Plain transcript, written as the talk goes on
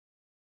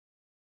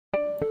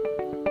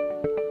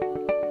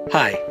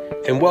Hi,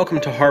 and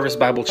welcome to Harvest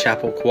Bible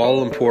Chapel,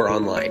 Kuala Lumpur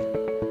Online.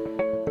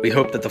 We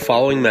hope that the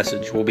following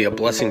message will be a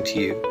blessing to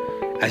you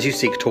as you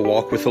seek to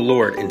walk with the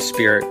Lord in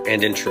spirit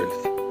and in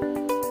truth.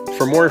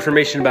 For more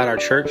information about our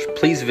church,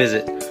 please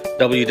visit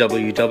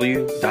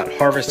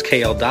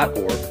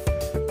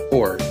www.harvestkl.org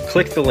or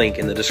click the link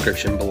in the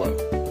description below.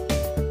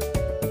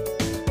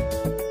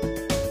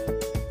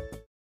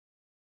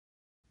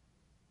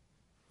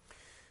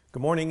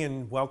 Good morning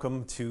and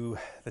welcome to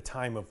the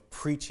time of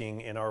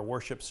preaching in our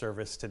worship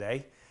service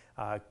today.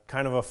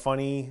 Kind of a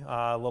funny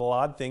little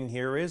odd thing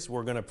here is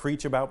we're going to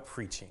preach about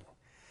preaching.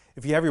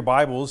 If you have your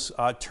Bibles,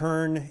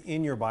 turn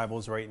in your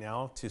Bibles right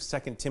now to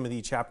 2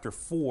 Timothy chapter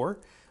 4.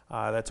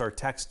 That's our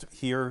text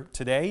here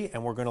today,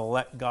 and we're going to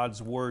let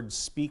God's Word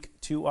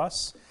speak to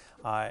us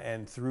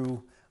and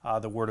through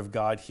the Word of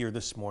God here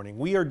this morning.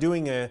 We are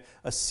doing a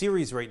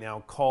series right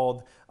now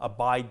called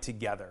Abide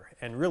Together.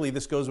 And really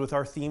this goes with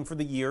our theme for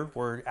the year.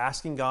 We're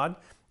asking God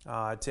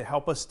to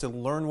help us to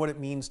learn what it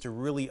means to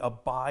really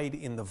abide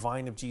in the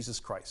vine of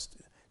Jesus Christ.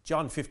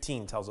 John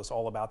 15 tells us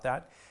all about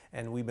that.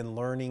 And we've been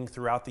learning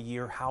throughout the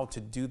year how to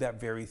do that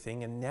very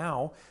thing. And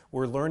now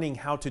we're learning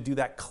how to do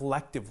that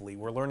collectively.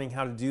 We're learning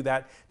how to do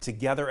that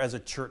together as a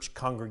church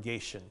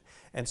congregation.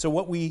 And so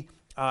what we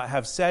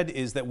have said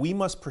is that we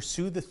must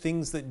pursue the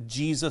things that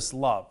Jesus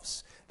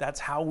loves.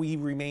 That's how we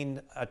remain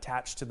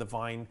attached to the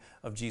vine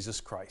of Jesus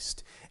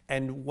Christ.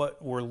 And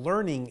what we're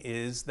learning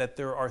is that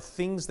there are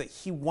things that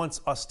He wants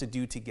us to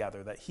do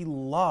together, that He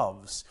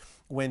loves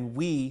when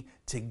we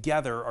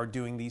together are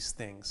doing these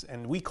things.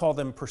 And we call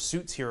them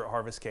pursuits here at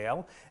Harvest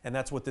KL, and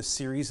that's what this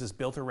series is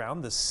built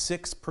around, the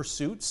 6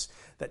 pursuits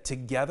that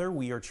together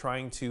we are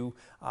trying to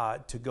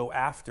go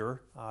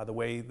after the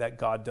way that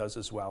God does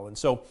as well. And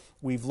so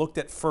we've looked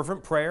at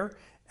fervent prayer,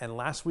 and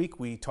last week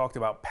we talked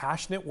about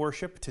passionate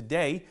worship.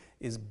 Today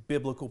is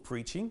biblical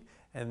preaching,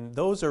 and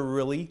those are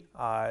really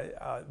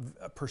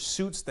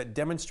pursuits that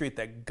demonstrate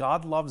that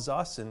God loves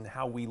us and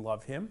how we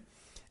love Him.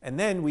 And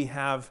then we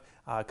have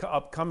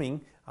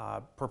upcoming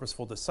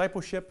purposeful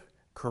discipleship,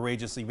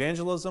 courageous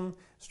evangelism,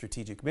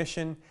 strategic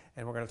mission,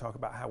 and we're going to talk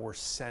about how we're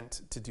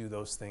sent to do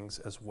those things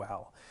as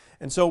well.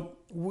 And so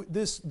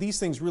these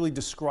things really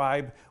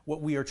describe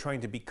what we are trying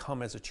to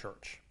become as a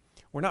church.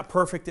 We're not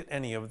perfect at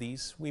any of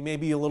these. We may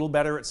be a little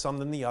better at some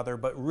than the other,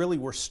 but really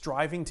we're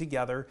striving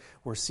together.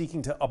 We're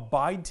seeking to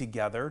abide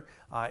together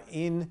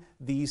in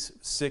these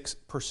 6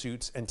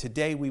 pursuits. And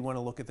today we want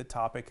to look at the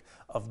topic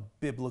of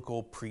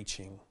biblical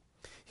preaching.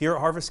 Here at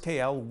Harvest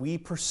KL, we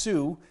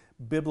pursue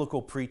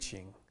biblical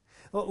preaching.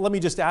 Let me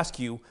just ask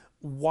you,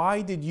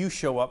 why did you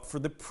show up for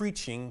the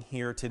preaching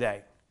here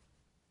today?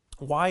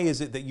 Why is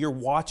it that you're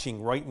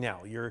watching right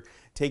now? You're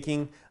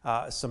taking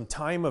some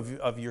time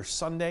of your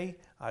Sunday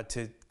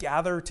to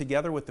gather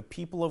together with the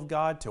people of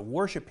God, to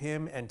worship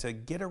Him, and to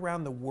get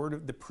around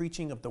the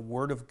preaching of the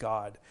Word of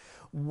God.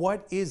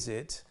 What is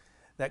it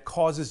that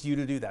causes you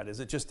to do that?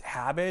 Is it just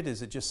habit?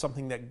 Is it just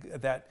something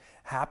that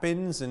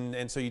happens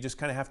and so you just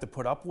kind of have to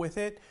put up with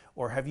it?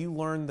 Or have you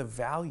learned the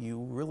value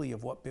really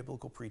of what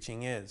biblical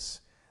preaching is?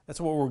 That's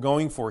what we're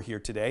going for here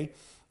today.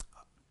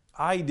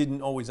 I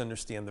didn't always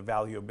understand the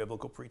value of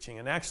biblical preaching,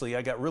 and actually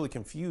I got really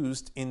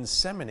confused in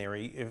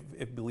seminary,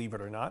 if believe it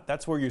or not.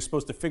 That's where you're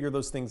supposed to figure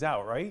those things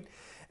out, right?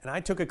 And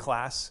I took a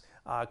class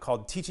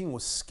called Teaching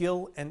with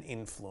Skill and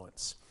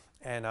Influence.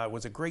 And I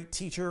was a great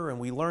teacher, and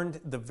we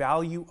learned the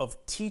value of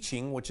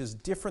teaching, which is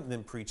different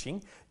than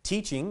preaching.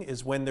 Teaching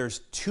is when there's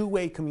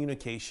two-way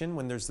communication,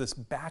 when there's this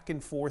back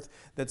and forth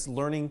that's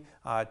learning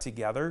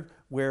together,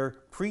 where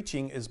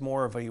preaching is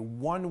more of a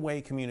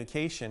one-way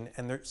communication,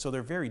 and so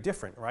they're very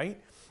different,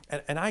 right?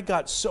 And I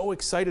got so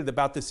excited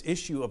about this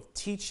issue of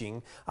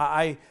teaching,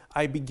 I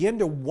began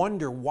to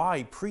wonder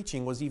why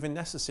preaching was even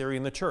necessary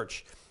in the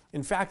church.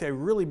 In fact, I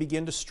really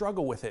began to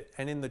struggle with it.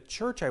 And in the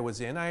church I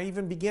was in, I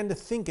even began to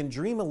think and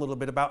dream a little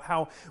bit about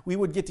how we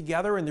would get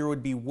together and there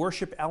would be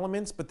worship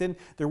elements, but then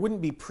there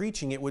wouldn't be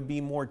preaching. It would be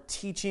more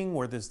teaching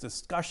where there's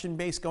discussion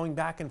based going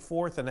back and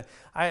forth. And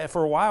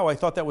for a while, I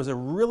thought that was a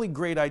really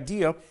great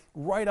idea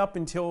right up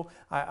until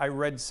I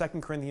read 2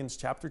 Corinthians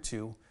chapter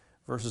 2,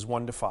 verses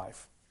 1 to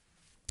 5.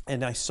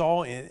 And I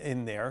saw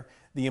in there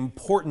the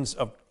importance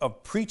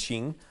of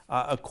preaching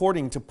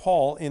according to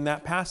Paul in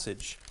that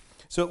passage.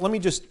 So let me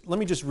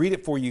just read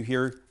it for you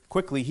here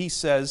quickly. He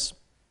says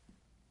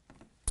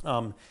in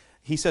 1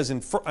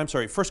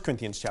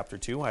 Corinthians chapter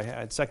 2, I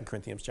had 2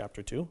 Corinthians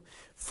chapter 2.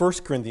 1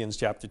 Corinthians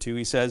chapter 2,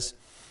 he says,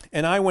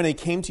 "And I, when I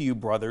came to you,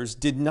 brothers,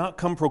 did not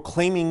come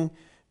proclaiming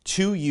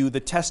to you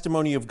the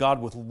testimony of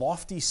God with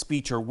lofty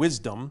speech or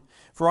wisdom,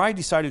 for I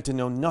decided to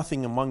know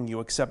nothing among you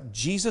except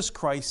Jesus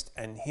Christ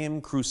and Him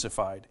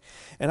crucified.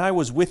 And I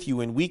was with you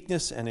in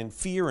weakness and in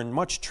fear and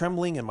much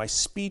trembling, and my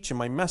speech and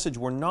my message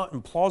were not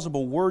in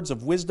plausible words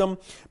of wisdom,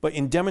 but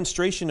in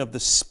demonstration of the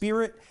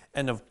Spirit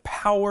and of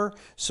power,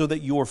 so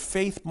that your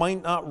faith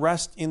might not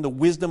rest in the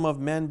wisdom of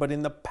men, but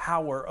in the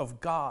power of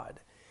God."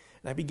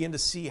 And I began to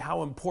see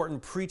how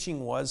important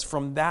preaching was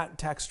from that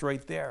text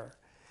right there.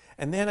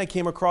 And then I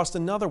came across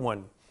another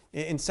one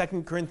in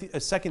 2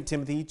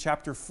 Timothy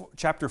chapter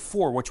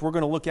 4, which we're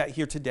going to look at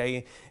here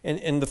today.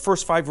 And the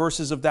first 5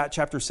 verses of that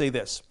chapter say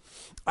this: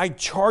 I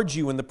charge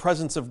you in the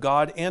presence of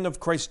God and of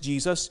Christ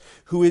Jesus,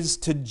 who is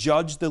to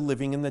judge the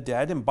living and the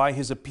dead, and by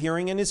his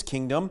appearing in his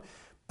kingdom,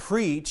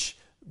 preach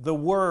the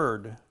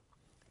word.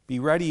 Be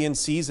ready in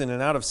season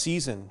and out of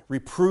season.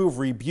 Reprove,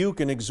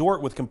 rebuke, and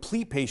exhort with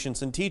complete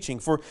patience and teaching.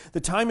 For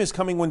the time is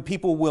coming when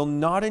people will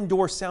not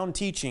endure sound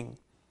teaching,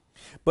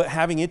 but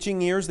having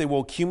itching ears, they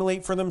will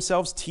accumulate for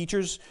themselves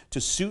teachers to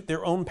suit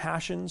their own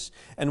passions,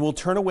 and will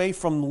turn away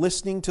from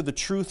listening to the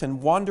truth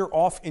and wander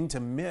off into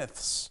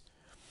myths.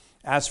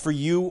 As for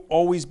you,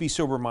 always be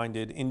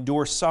sober-minded,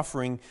 endure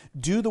suffering,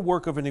 do the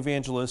work of an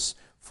evangelist,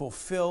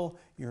 fulfill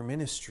your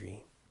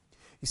ministry.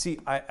 You see,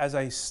 as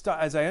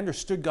I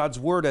understood God's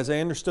word, as I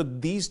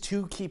understood these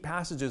 2 key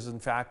passages, in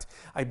fact,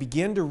 I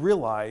began to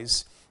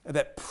realize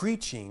that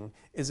preaching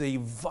is a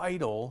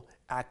vital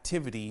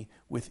activity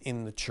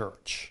within the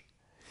church.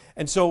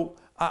 And so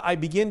I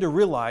began to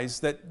realize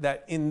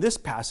that in this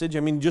passage,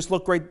 just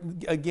look right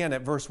again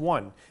at verse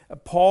 1.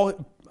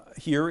 Paul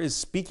here is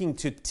speaking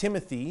to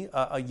Timothy,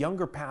 a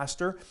younger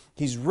pastor.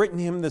 He's written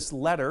him this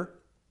letter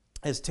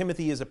as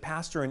Timothy is a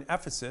pastor in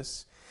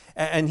Ephesus.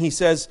 And he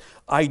says,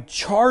 I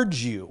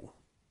charge you.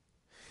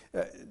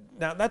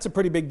 Now, that's a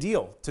pretty big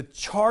deal. To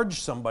charge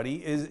somebody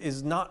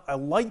is not a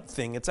light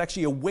thing. It's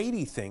actually a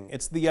weighty thing.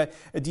 It's the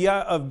idea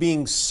of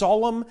being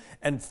solemn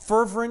and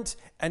fervent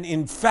and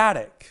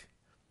emphatic.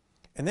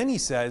 And then he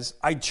says,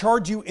 I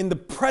charge you in the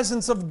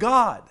presence of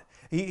God.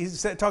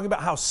 He's talking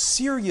about how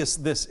serious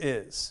this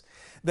is,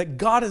 that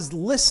God is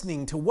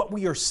listening to what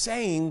we are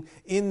saying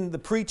in the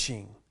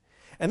preaching.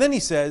 And then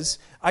he says,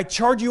 I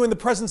charge you in the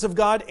presence of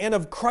God and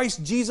of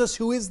Christ Jesus,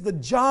 who is the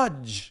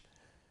judge.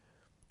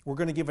 We're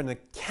going to give an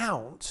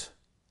account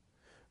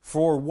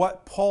for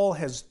what Paul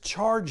has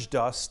charged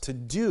us to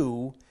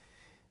do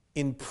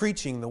in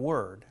preaching the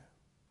word.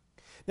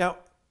 Now,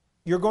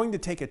 you're going to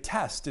take a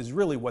test is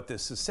really what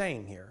this is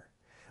saying here.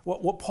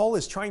 What Paul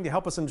is trying to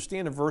help us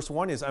understand in verse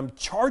 1 is, I'm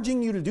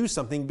charging you to do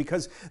something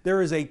because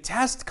there is a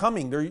test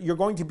coming. You're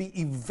going to be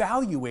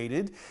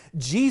evaluated.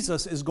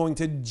 Jesus is going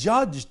to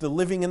judge the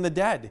living and the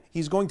dead.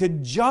 He's going to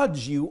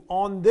judge you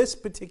on this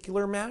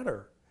particular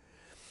matter.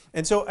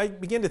 And so I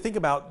began to think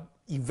about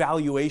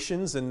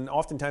evaluations, and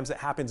oftentimes that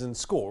happens in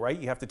school, right?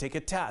 You have to take a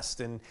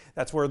test, and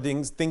that's where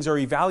things are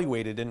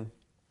evaluated. And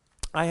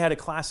I had a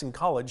class in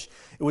college.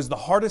 It was the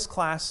hardest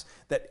class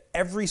that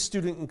every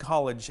student in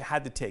college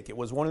had to take. It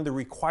was one of the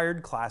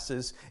required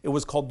classes. It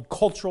was called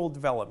Cultural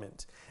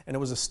Development, and it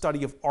was a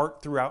study of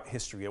art throughout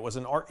history. It was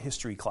an art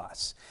history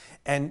class.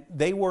 And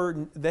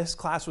this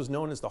class was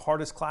known as the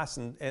hardest class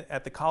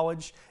at the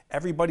college.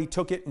 Everybody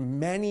took it.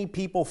 Many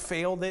people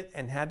failed it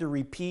and had to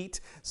repeat.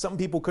 Some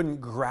people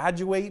couldn't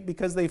graduate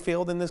because they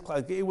failed in this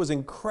class. It was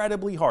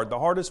incredibly hard, the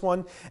hardest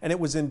one, and it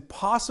was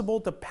impossible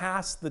to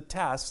pass the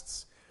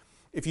tests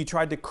if you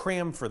tried to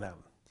cram for them.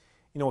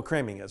 You know what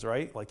cramming is,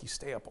 right? Like you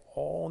stay up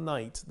all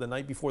night the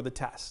night before the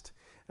test.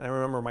 And I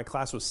remember my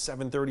class was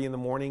 7:30 in the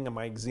morning, and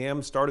my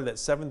exam started at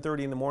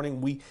 7:30 in the morning.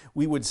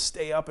 We would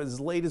stay up as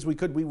late as we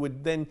could. We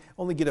would then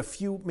only get a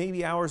few,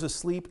 maybe hours of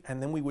sleep,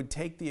 and then we would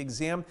take the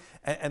exam.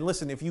 And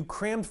listen, if you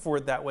crammed for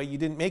it that way, you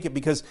didn't make it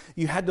because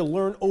you had to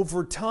learn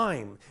over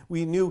time.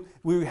 We knew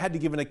we had to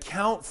give an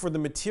account for the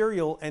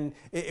material, and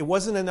it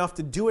wasn't enough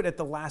to do it at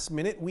the last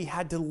minute. We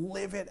had to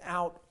live it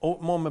out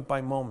moment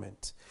by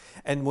moment.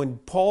 And when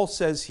Paul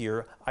says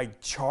here, I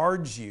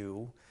charge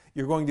you,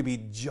 you're going to be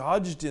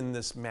judged in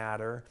this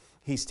matter,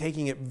 he's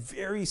taking it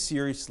very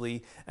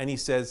seriously, and he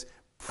says,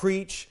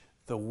 preach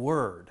the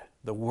word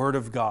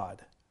of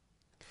God.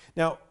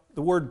 Now,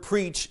 the word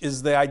preach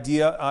is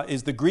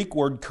the Greek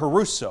word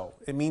kerusso.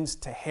 It means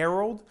to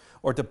herald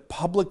or to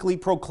publicly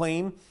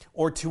proclaim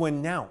or to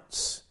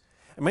announce.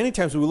 And many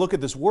times we look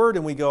at this word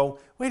and we go,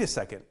 wait a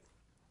second.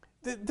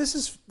 This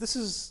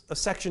is a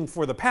section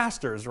for the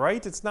pastors,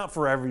 right? It's not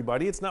for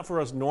everybody. It's not for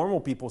us normal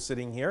people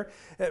sitting here.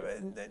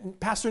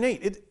 Pastor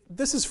Nate,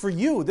 this is for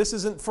you. This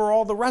isn't for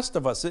all the rest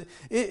of us.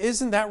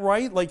 Isn't that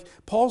right? Like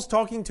Paul's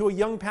talking to a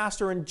young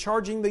pastor and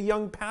charging the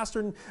young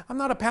pastor, I'm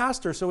not a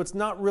pastor, so it's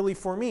not really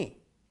for me.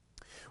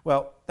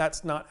 Well,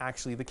 that's not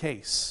actually the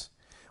case.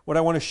 What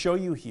I want to show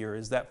you here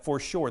is that for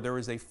sure there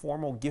is a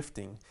formal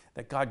gifting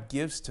that God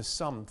gives to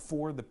some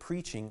for the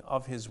preaching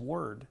of his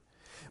word.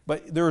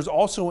 But there is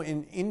also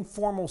an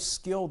informal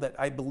skill that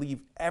I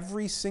believe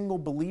every single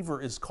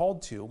believer is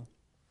called to,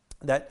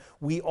 that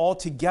we all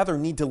together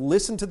need to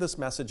listen to this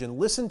message and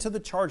listen to the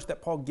charge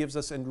that Paul gives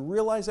us and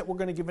realize that we're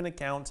going to give an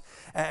account,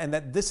 and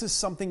that this is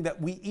something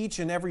that we, each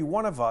and every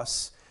one of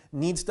us,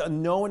 needs to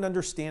know and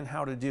understand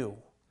how to do.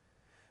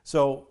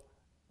 So,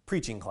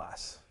 preaching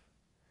class.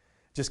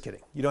 Just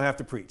kidding. You don't have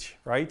to preach,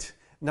 right?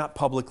 Not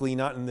publicly,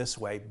 not in this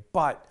way,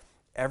 but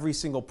every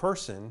single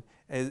person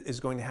is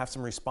going to have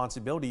some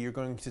responsibility. You're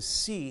going to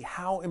see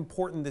how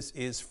important this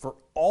is for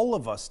all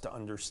of us to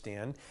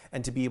understand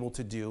and to be able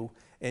to do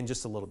in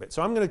just a little bit.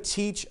 So I'm going to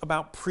teach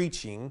about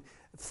preaching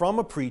from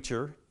a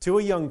preacher to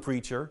a young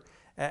preacher.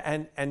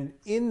 And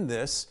in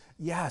this,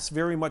 Yes,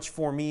 very much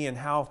for me and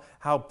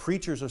how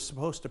preachers are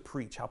supposed to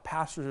preach, how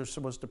pastors are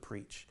supposed to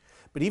preach.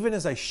 But even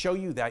as I show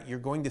you that, you're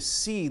going to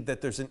see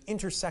that there's an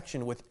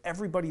intersection with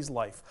everybody's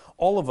life.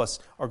 All of us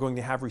are going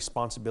to have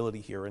responsibility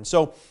here. And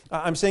so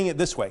I'm saying it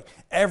this way.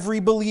 Every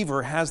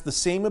believer has the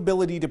same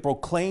ability to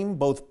proclaim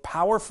both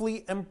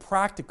powerfully and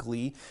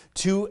practically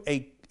to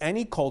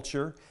any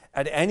culture,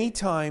 at any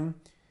time,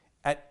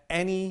 at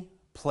any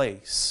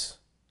place.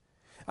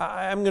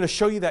 I'm going to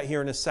show you that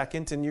here in a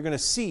second, and you're going to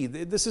see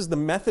this is the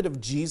method of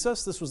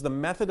Jesus. This was the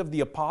method of the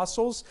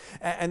apostles,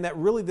 and that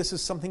really this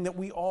is something that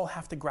we all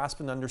have to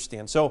grasp and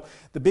understand. So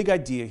the big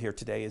idea here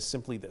today is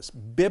simply this.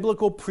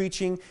 Biblical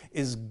preaching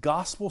is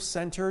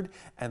gospel-centered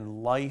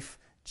and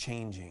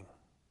life-changing.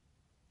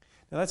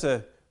 Now that's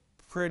a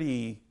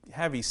pretty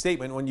heavy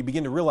statement when you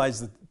begin to realize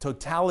the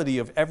totality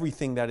of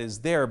everything that is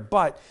there,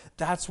 but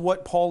that's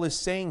what Paul is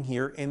saying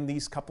here in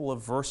these couple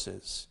of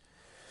verses.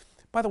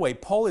 By the way,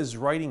 Paul is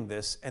writing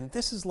this, and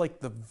this is like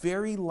the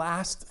very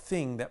last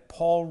thing that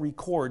Paul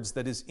records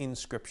that is in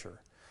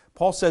Scripture.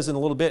 Paul says in a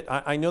little bit,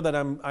 I know that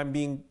I'm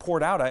being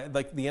poured out,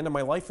 like the end of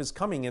my life is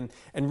coming, and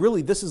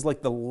really this is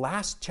like the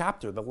last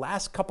chapter, the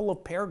last couple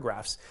of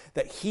paragraphs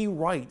that he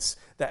writes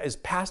that is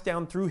passed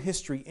down through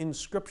history in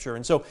Scripture.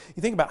 And so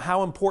you think about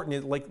how important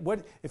it, like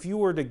what if you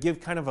were to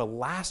give kind of a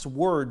last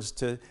words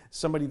to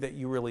somebody that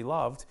you really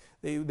loved,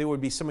 they would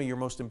be some of your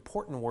most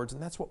important words,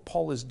 and that's what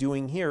Paul is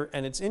doing here.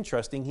 And it's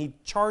interesting, he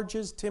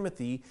charges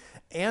Timothy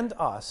and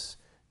us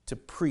to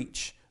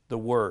preach the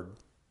word.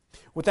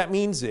 What that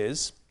means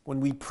is, when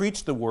we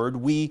preach the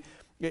word,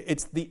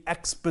 it's the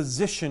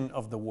exposition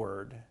of the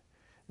word.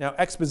 Now,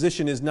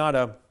 exposition is not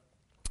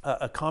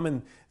a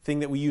common thing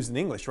that we use in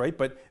English, right?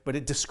 But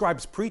it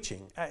describes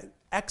preaching.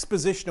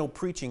 Expositional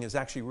preaching is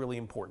actually really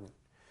important.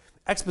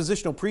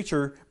 Expositional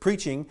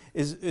preaching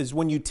is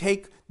when you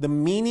take the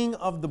meaning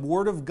of the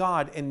Word of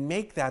God and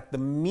make that the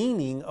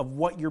meaning of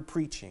what you're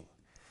preaching.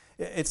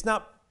 It's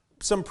not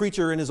some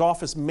preacher in his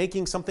office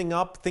making something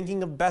up,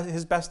 thinking of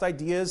his best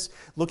ideas,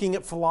 looking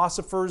at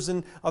philosophers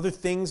and other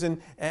things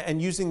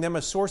and using them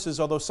as sources,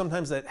 although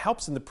sometimes that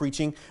helps in the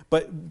preaching.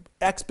 But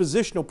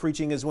expositional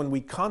preaching is when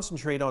we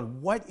concentrate on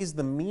what is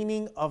the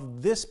meaning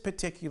of this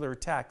particular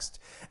text,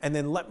 and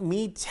then let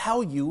me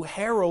tell you,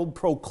 herald,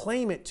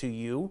 proclaim it to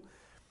you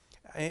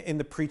in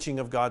the preaching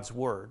of God's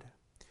Word.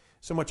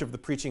 So much of the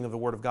preaching of the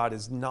Word of God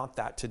is not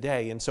that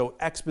today. And so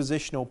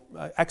exposition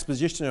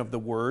of the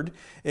Word,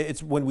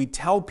 it's when we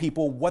tell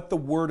people what the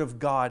Word of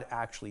God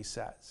actually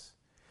says.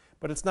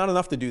 But it's not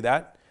enough to do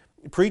that.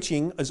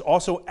 Preaching is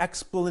also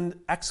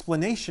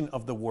explanation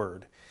of the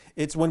Word.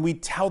 It's when we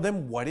tell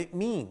them what it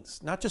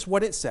means. Not just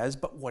what it says,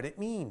 but what it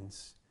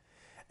means.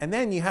 And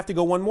then you have to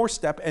go one more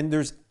step, and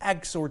there's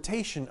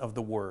exhortation of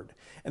the Word.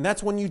 And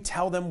that's when you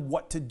tell them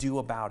what to do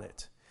about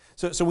it.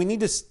 So we need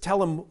to tell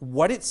them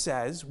what it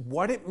says,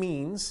 what it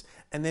means,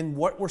 and then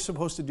what we're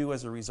supposed to do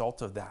as a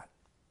result of that.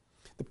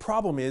 The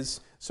problem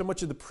is, so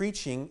much of the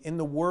preaching in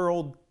the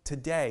world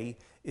today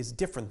is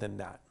different than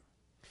that.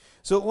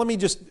 So let me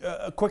just,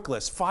 a quick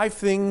list. 5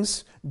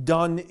 things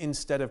done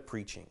instead of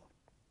preaching.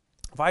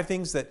 5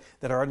 things that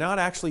are not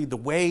actually the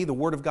way the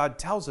Word of God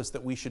tells us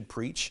that we should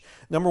preach.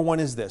 Number 1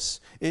 is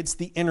this. It's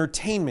the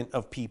entertainment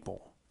of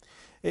people.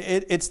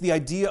 It's the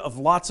idea of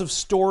lots of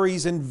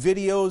stories and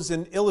videos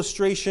and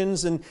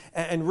illustrations and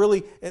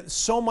really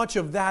so much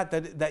of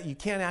that you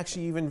can't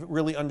actually even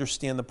really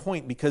understand the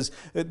point, because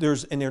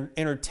there's an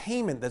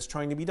entertainment that's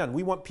trying to be done.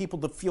 We want people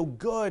to feel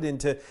good and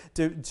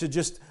to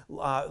just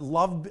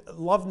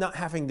love not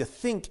having to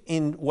think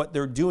in what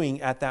they're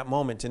doing at that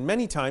moment. And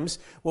many times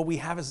what we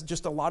have is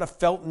just a lot of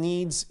felt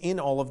needs in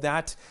all of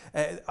that.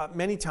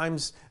 Many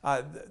times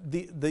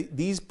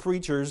these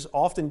preachers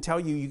often tell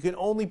you can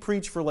only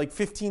preach for like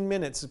 15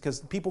 minutes because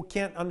people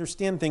can't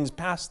understand things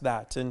past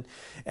that.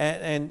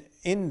 And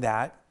in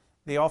that,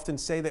 they often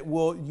say that,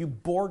 well, you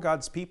bore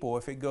God's people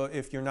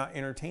if you're not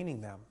entertaining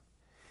them.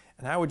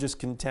 And I would just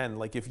contend,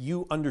 like, if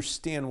you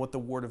understand what the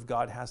Word of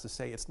God has to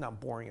say, it's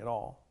not boring at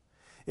all.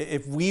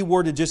 If we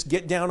were to just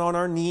get down on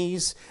our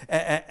knees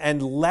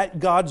and let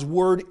God's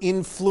Word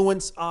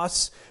influence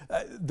us,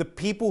 the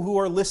people who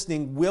are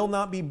listening will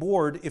not be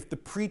bored if the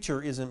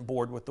preacher isn't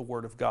bored with the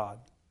Word of God.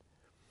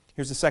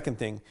 Here's the second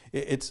thing.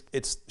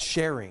 It's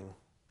sharing.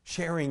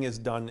 Sharing is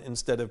done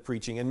instead of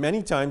preaching. And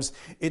many times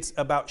it's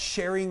about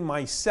sharing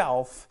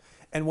myself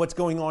and what's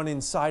going on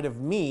inside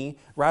of me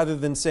rather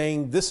than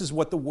saying this is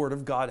what the Word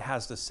of God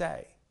has to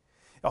say.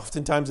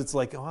 Oftentimes it's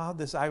like, I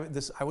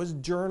was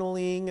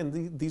journaling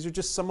and these are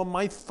just some of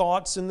my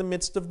thoughts in the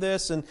midst of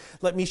this, and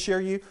let me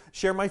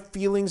share my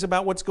feelings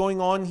about what's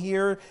going on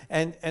here.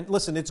 And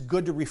listen, it's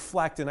good to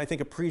reflect, and I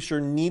think a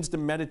preacher needs to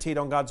meditate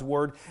on God's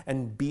Word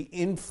and be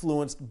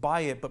influenced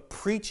by it. But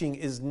preaching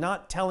is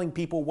not telling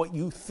people what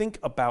you think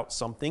about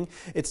something.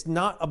 It's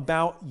not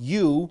about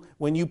you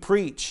when you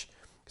preach.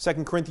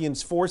 2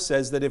 Corinthians 4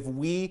 says that if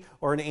we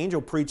or an angel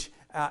preach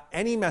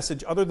any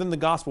message other than the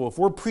gospel, if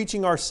we're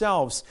preaching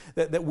ourselves,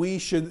 that we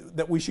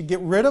should get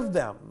rid of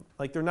them.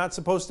 Like they're not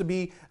supposed to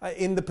be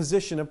in the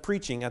position of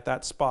preaching at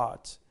that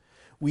spot.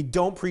 We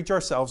don't preach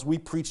ourselves, we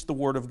preach the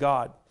Word of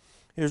God.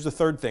 Here's the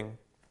third thing.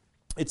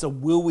 It's a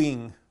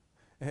wooing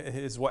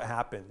is what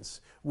happens.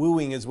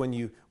 Wooing is when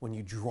you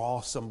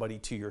draw somebody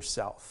to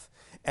yourself.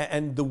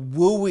 And the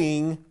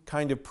wooing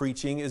kind of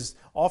preaching is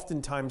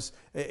oftentimes,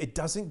 it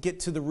doesn't get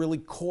to the really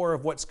core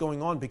of what's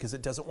going on because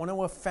it doesn't want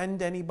to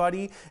offend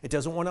anybody. It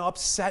doesn't want to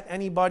upset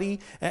anybody.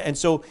 And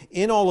so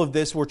in all of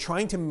this, we're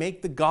trying to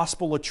make the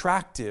gospel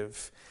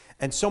attractive.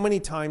 And so many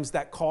times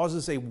that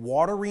causes a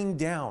watering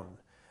down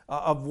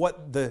of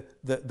what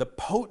the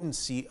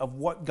potency of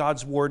what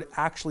God's Word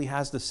actually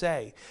has to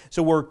say.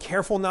 So we're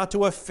careful not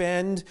to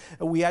offend.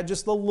 We add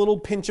just a little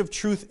pinch of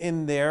truth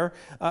in there.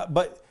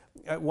 But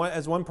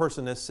as one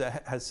person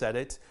has said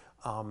it,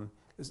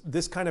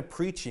 this kind of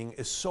preaching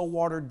is so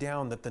watered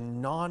down that the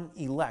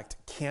non-elect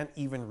can't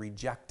even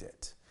reject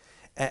it.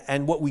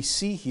 And what we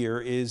see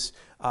here is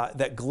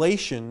that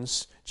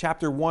Galatians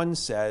chapter 1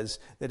 says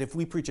that if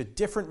we preach a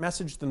different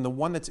message than the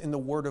one that's in the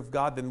Word of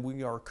God, then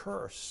we are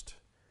cursed.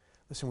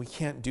 Listen, we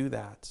can't do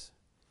that.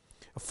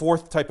 A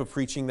fourth type of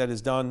preaching that is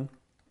done,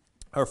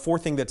 or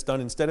fourth thing that's done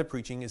instead of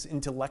preaching, is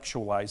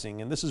intellectualizing.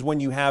 And this is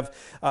when you have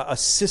a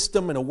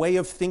system and a way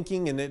of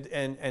thinking and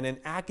an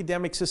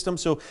academic system.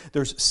 So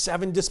there's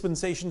 7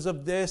 dispensations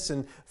of this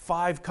and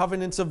 5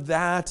 covenants of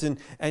that.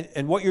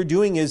 And what you're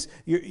doing is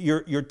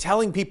you're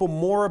telling people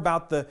more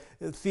about the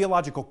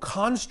theological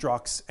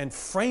constructs and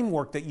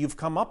framework that you've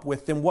come up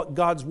with than what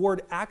God's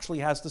Word actually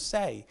has to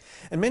say.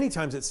 And many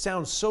times it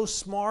sounds so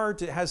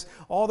smart. It has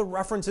all the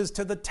references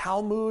to the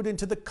Talmud and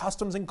to the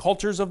customs and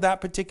cultures of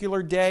that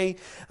particular day.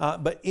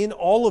 But in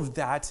all of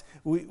that,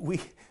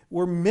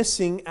 we're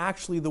missing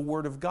actually the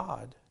Word of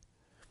God.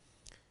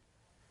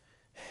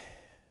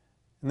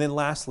 And then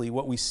lastly,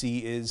 what we see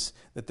is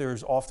that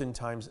there's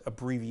oftentimes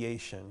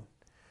abbreviation.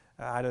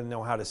 I don't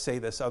know how to say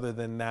this other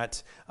than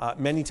that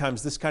many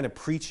times this kind of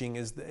preaching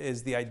is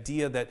the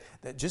idea that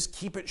just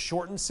keep it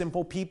short and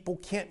simple. People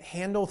can't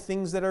handle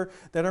things that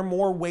are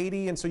more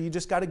weighty, and so you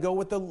just got to go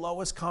with the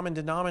lowest common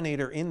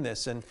denominator in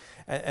this. And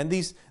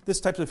this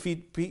type of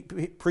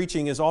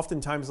preaching is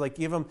oftentimes like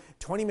give them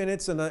 20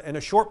 minutes and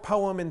a short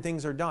poem and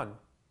things are done.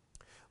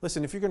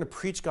 Listen, if you're going to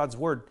preach God's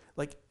Word,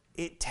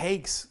 it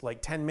takes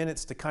like 10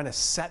 minutes to kind of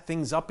set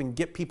things up and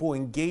get people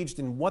engaged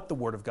in what the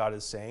Word of God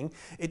is saying.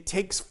 It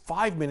takes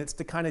 5 minutes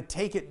to kind of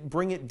take it,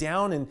 bring it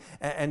down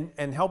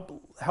and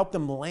help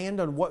them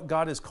land on what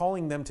God is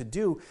calling them to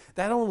do.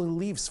 That only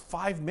leaves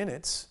 5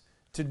 minutes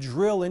to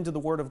drill into the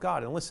Word of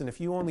God. And listen,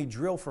 if you only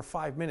drill for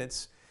 5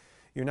 minutes,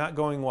 you're not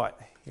going what?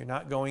 You're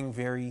not going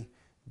very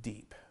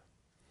deep.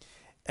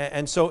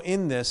 And so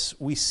in this,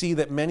 we see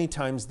that many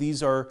times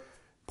these are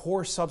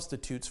poor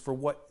substitutes for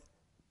what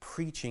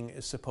preaching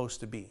is supposed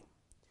to be.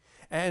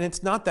 And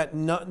it's not that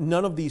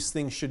none of these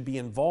things should be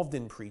involved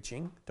in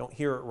preaching. Don't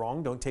hear it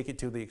wrong. Don't take it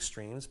to the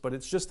extremes. But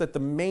it's just that the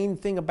main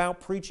thing about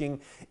preaching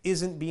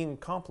isn't being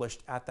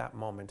accomplished at that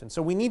moment. And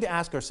so we need to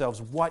ask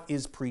ourselves, what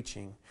is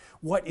preaching?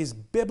 What is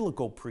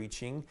biblical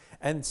preaching?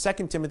 And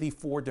 2 Timothy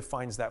 4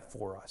 defines that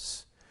for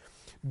us.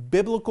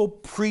 Biblical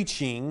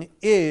preaching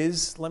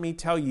is, let me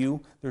tell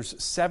you,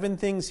 there's 7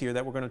 things here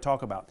that we're going to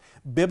talk about.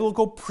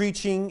 Biblical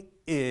preaching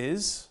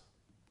is...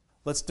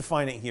 Let's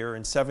define it here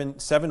in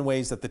seven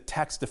ways that the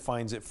text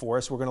defines it for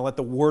us. We're going to let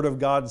the Word of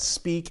God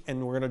speak,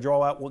 and we're going to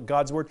draw out what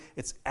God's Word.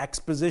 It's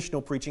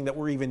expositional preaching that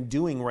we're even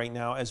doing right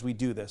now as we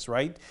do this,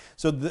 right?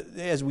 So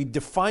as we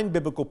define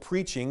biblical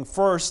preaching,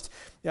 first,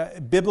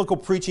 biblical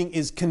preaching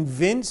is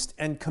convinced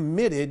and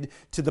committed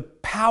to the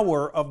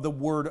power of the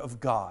Word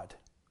of God.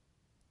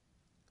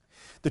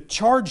 The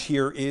charge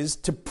here is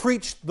to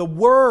preach the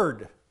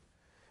Word,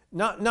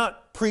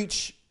 not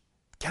preach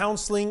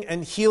counseling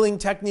and healing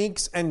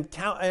techniques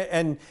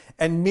and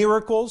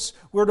miracles.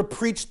 We're to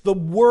preach the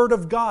Word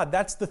of God.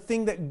 That's the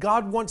thing that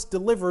God wants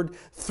delivered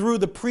through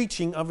the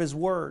preaching of His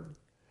Word.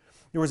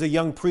 There was a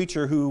young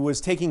preacher who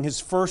was taking his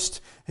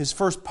first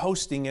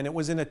posting, and it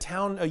was in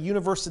a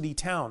university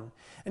town.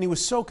 And he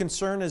was so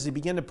concerned as he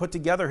began to put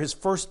together his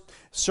first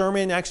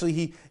sermon.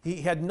 Actually,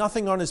 he had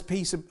nothing on his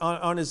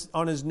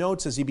on his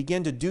notes as he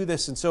began to do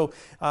this, and so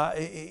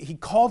he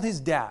called his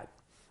dad.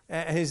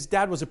 And his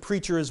dad was a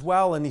preacher as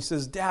well, and he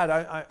says, "Dad,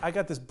 I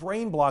got this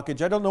brain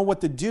blockage. I don't know what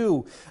to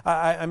do.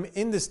 I'm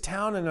in this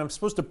town, and I'm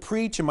supposed to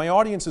preach, and my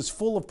audience is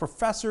full of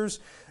professors.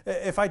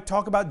 If I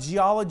talk about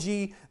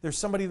geology, there's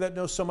somebody that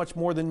knows so much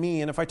more than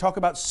me. And if I talk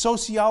about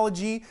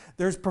sociology,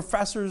 there's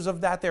professors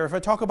of that there. If I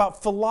talk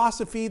about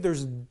philosophy,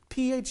 there's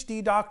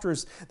PhD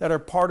doctors that are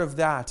part of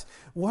that.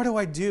 What do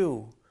I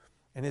do?"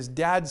 And his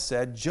dad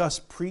said,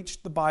 "Just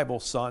preach the Bible,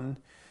 son.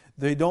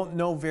 They don't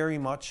know very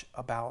much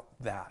about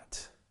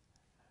that."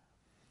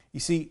 You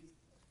see,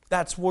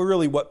 that's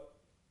really what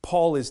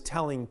Paul is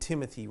telling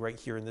Timothy right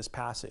here in this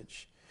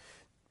passage.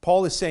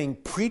 Paul is saying,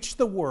 preach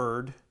the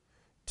Word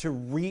to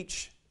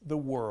reach the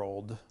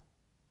world.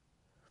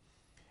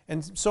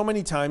 And so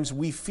many times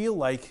we feel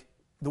like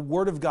the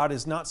Word of God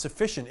is not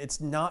sufficient. It's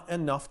not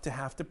enough to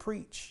have to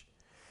preach.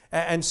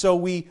 And so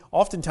we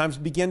oftentimes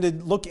begin to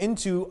look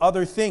into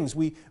other things.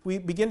 We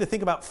begin to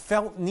think about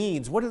felt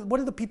needs. What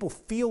do the people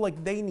feel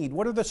like they need?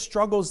 What are the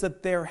struggles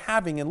that they're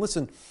having? And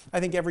listen, I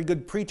think every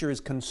good preacher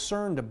is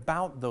concerned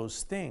about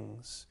those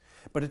things.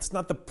 But it's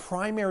not the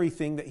primary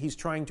thing that he's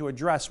trying to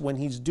address when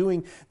he's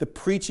doing the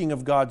preaching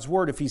of God's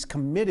Word, if he's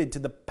committed to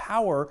the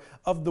power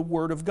of the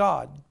Word of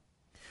God.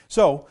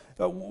 So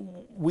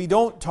we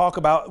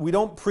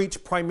don't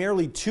preach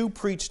primarily to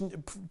preach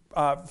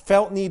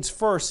felt needs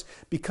first,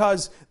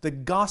 because the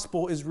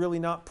gospel is really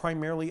not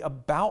primarily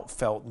about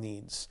felt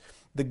needs.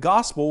 The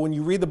gospel, when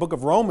you read the book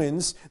of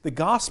Romans, the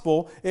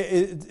gospel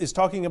is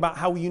talking about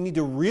how you need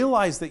to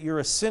realize that you're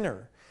a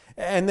sinner,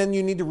 and then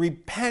you need to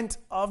repent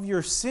of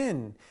your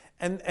sin.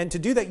 And to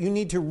do that, you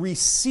need to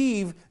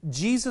receive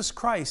Jesus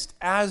Christ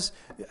as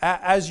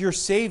your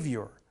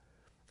Savior.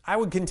 I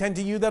would contend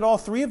to you that all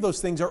three of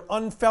those things are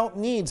unfelt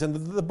needs, and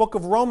the book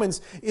of Romans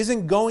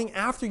isn't going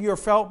after your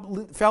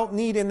felt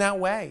need in that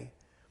way.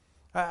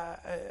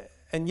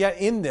 And yet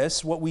in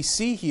this, what we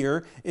see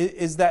here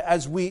is that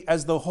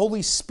as the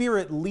Holy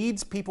Spirit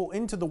leads people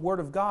into the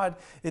Word of God,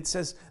 it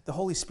says the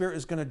Holy Spirit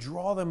is going to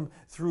draw them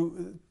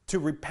to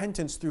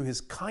repentance through His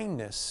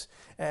kindness.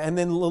 And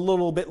then a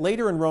little bit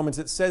later in Romans,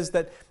 it says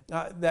that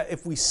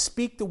if we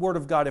speak the Word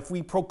of God, if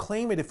we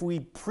proclaim it, if we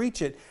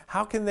preach it,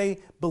 how can they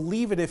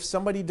believe it if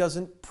somebody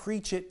doesn't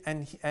preach it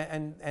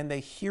and they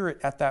hear it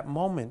at that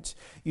moment?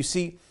 You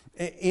see,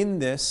 in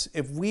this,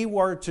 if we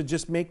were to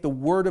just make the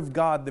Word of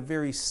God the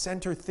very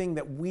center thing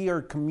that we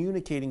are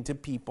communicating to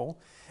people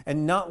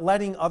and not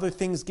letting other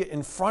things get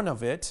in front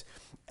of it,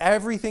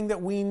 everything that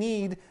we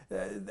need,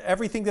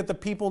 everything that the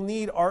people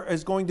need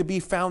is going to be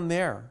found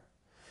there.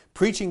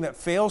 Preaching that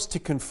fails to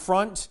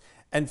confront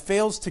and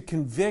fails to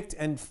convict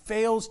and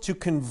fails to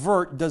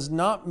convert does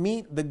not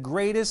meet the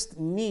greatest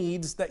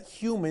needs that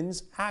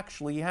humans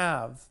actually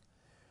have.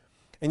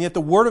 And yet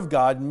the Word of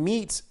God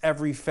meets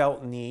every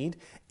felt need,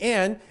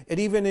 and it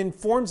even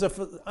informs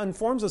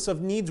us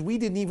of needs we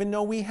didn't even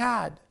know we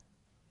had.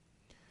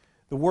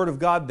 The Word of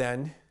God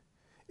then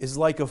is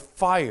like a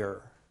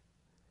fire,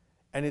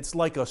 and it's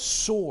like a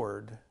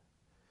sword,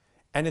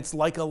 and it's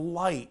like a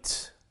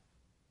light.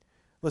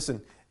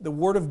 Listen, the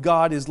Word of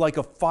God is like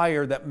a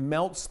fire that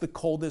melts the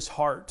coldest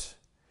heart,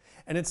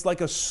 and it's like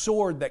a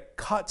sword that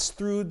cuts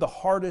through the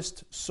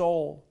hardest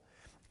soul.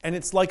 And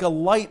it's like a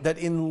light that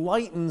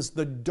enlightens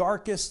the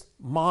darkest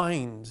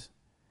mind.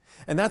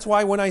 And that's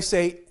why when I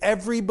say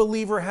every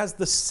believer has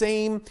the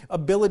same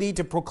ability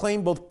to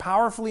proclaim both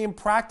powerfully and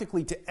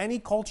practically to any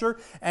culture,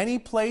 any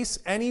place,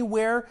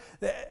 anywhere,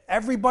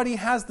 everybody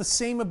has the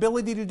same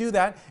ability to do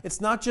that.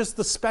 It's not just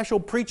the special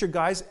preacher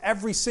guys.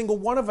 Every single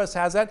one of us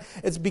has that.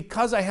 It's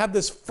because I have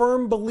this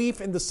firm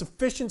belief in the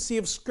sufficiency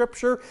of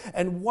Scripture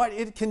and what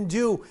it can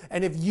do.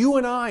 And if you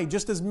and I,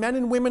 just as men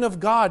and women of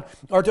God,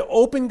 are to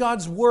open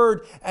God's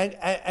Word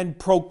and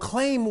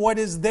proclaim what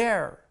is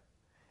there,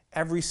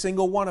 every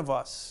single one of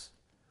us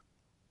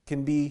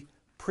can be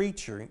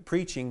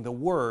preaching the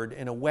Word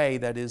in a way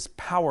that is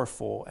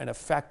powerful and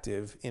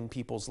effective in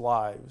people's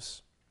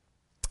lives.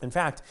 In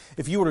fact,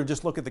 if you were to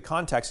just look at the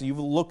context, you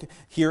look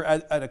here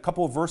at a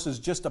couple of verses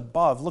just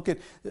above, look at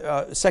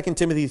 2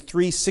 Timothy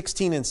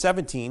 3:16 and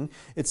 17.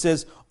 It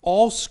says,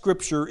 "All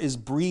Scripture is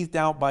breathed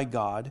out by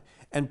God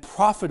and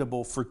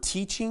profitable for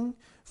teaching,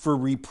 for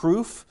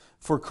reproof,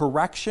 for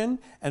correction,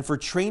 and for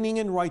training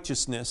in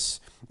righteousness,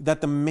 that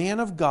the man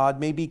of God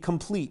may be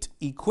complete,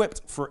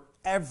 equipped for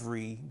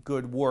every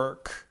good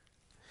work."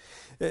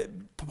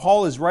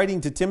 Paul is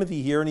writing to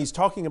Timothy here, and he's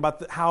talking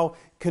about how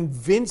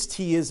convinced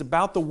he is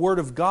about the Word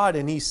of God,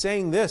 and he's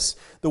saying this: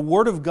 the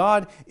Word of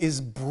God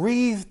is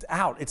breathed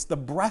out. It's the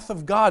breath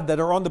of God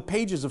that are on the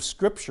pages of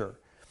Scripture.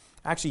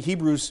 Actually,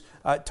 Hebrews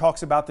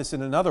talks about this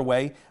in another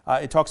way.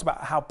 It talks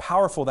about how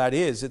powerful that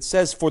is. It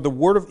says, for the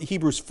word of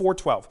Hebrews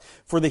 4:12,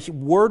 "For the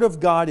Word of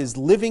God is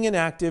living and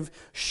active,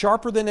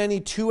 sharper than any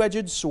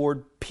two-edged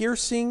sword,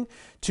 piercing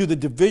to the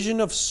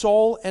division of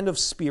soul and of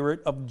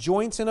spirit, of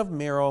joints and of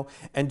marrow,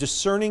 and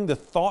discerning the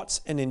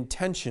thoughts and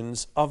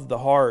intentions of the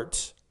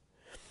heart."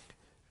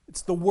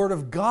 It's the Word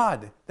of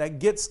God that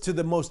gets to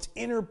the most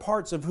inner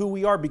parts of who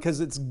we are,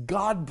 because it's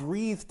God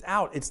breathed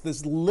out. It's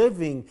this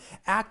living,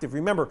 active.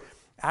 Remember,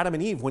 Adam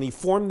and Eve, when he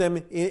formed them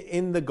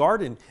in the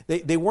garden,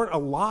 they weren't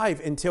alive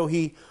until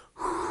he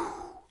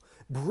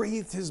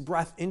breathed his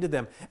breath into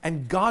them.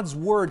 And God's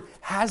Word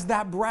has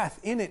that breath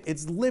in it.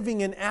 It's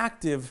living and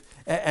active,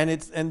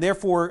 and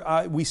therefore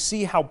we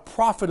see how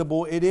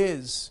profitable it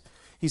is.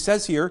 He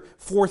says here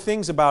 4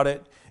 things about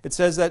it. It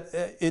says that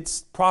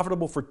it's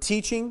profitable for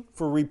teaching,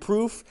 for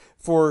reproof,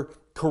 for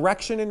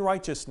correction in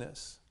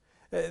righteousness.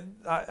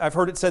 I've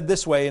heard it said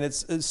this way, and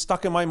it's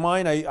stuck in my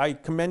mind. I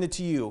commend it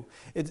to you.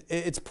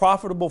 It's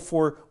profitable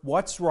for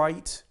what's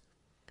right,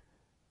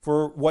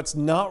 for what's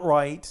not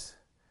right,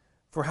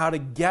 for how to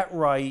get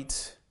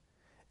right,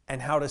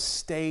 and how to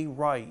stay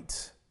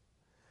right.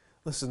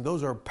 Listen,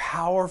 those are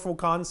powerful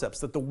concepts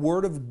that the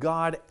Word of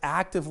God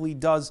actively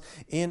does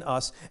in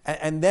us.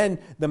 And then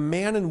the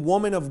man and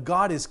woman of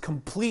God is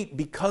complete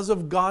because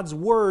of God's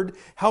Word,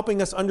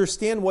 helping us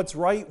understand what's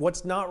right,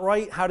 what's not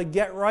right, how to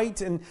get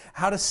right, and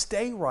how to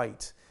stay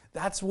right.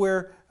 That's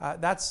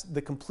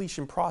the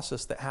completion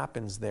process that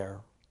happens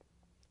there.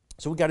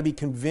 So we've got to be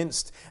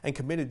convinced and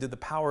committed to the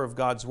power of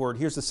God's Word.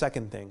 Here's the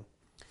second thing.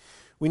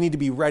 We need to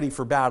be ready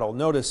for battle.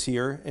 Notice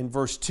here in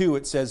verse 2,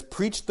 it says,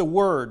 preach the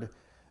Word.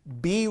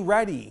 Be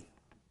ready.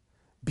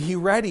 Be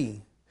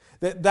ready.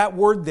 That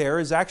word there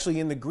is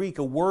actually in the Greek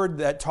a word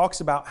that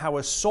talks about how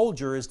a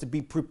soldier is to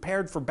be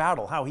prepared for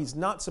battle, how he's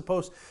not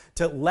supposed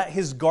to let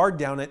his guard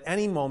down at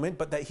any moment,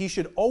 but that he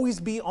should always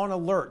be on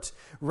alert,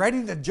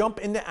 ready to jump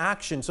into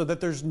action so that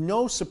there's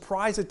no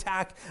surprise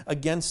attack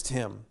against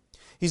him.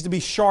 He's to be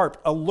sharp,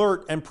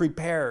 alert, and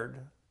prepared.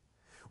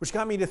 Which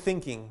got me to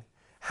thinking,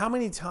 how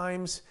many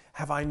times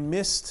have I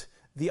missed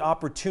the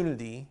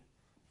opportunity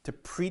to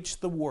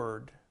preach the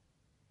Word?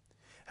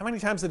 How many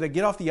times did I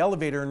get off the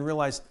elevator and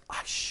realize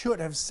I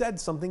should have said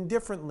something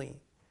differently?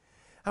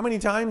 How many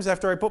times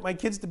after I put my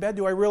kids to bed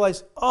do I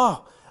realize,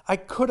 I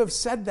could have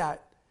said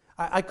that.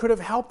 I could have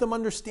helped them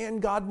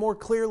understand God more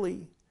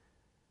clearly?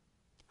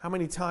 How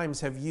many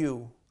times have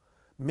you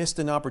missed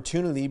an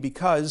opportunity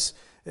because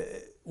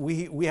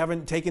we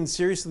haven't taken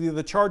seriously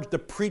the charge to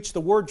preach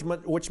the Word,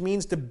 which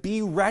means to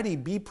be ready,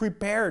 be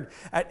prepared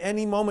at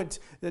any moment,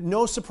 that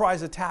no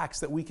surprise attacks,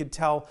 that we could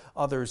tell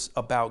others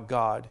about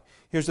God.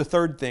 Here's the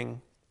third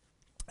thing.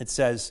 It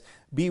says,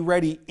 be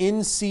ready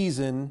in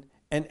season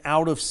and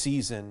out of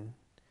season.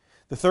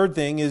 The third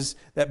thing is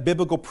that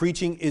biblical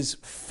preaching is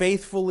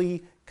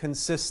faithfully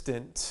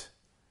consistent.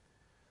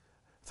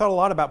 I thought a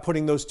lot about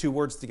putting those two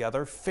words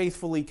together,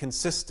 faithfully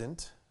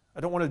consistent.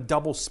 I don't want to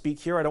double speak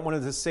here. I don't want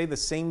to say the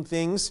same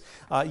things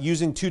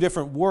using two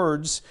different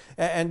words,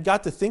 and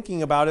got to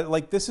thinking about it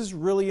like this is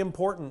really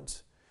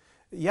important.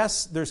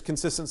 Yes, there's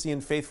consistency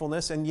and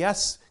faithfulness, and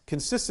yes,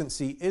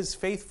 consistency is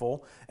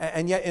faithful,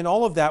 and yet in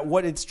all of that,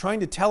 what it's trying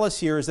to tell us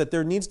here is that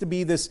there needs to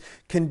be this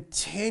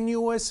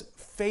continuous,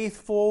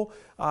 faithful,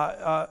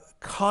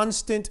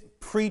 constant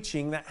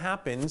preaching that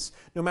happens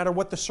no matter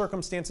what the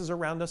circumstances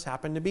around us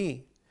happen to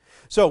be.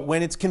 So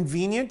when it's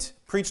convenient,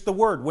 preach the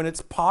Word. When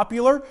it's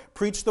popular,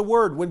 preach the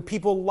Word. When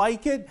people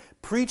like it,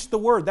 preach the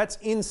Word. That's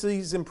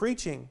in-season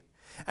preaching.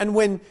 And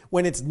when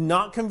it's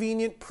not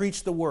convenient,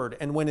 preach the Word.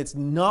 And when it's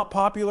not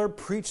popular,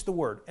 preach the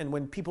Word. And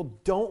when people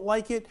don't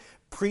like it,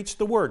 preach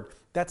the Word.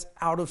 That's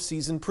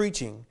out-of-season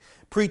preaching.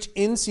 Preach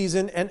in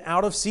season and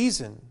out of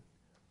season.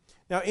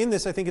 Now in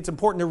this, I think it's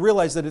important to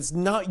realize that it's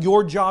not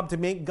your job to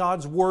make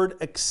God's Word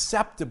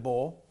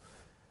acceptable,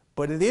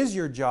 but it is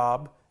your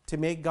job to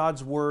make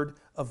God's Word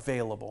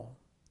available.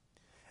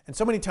 And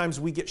so many times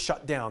we get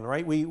shut down,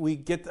 right? We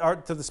get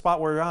to the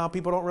spot where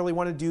people don't really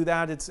want to do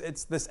that.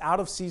 It's this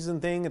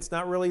out-of-season thing. It's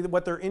not really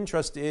what their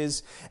interest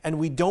is. And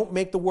we don't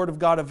make the Word of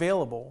God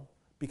available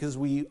because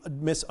we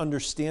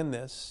misunderstand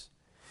this.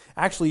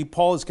 Actually,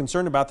 Paul is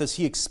concerned about this.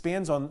 He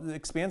expands on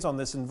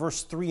this in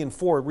verse 3 and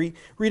 4. Read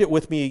it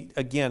with me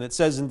again. It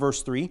says in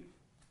verse 3,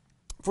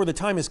 "For the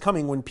time is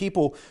coming when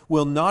people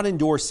will not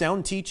endure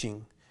sound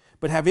teaching,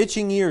 but have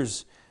itching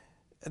ears,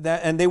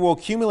 and they will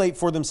accumulate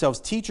for themselves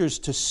teachers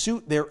to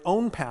suit their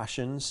own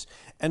passions,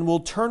 and will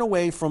turn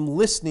away from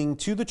listening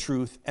to the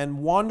truth and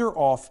wander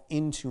off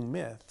into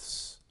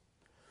myths."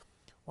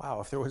 Wow,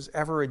 if there was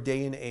ever a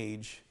day and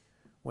age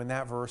when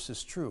that verse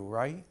is true,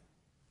 right?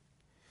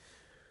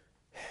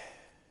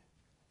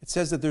 It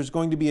says that there's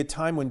going to be a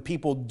time when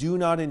people do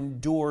not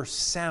endure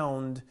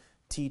sound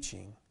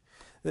teaching.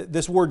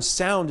 This word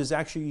sound is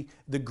actually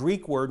the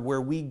Greek word where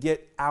we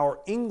get our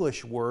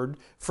English word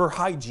for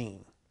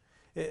hygiene.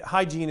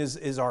 Hygiene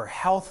is our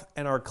health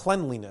and our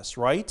cleanliness,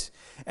 right?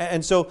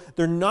 And so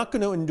they're not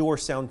going to endure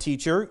sound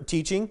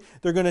teaching.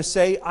 They're going to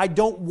say, I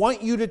don't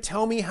want you to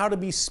tell me how to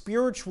be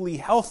spiritually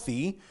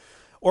healthy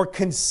or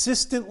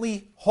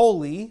consistently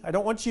holy. I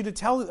don't want you to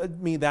tell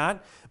me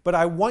that, but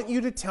I want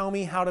you to tell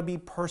me how to be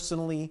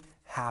personally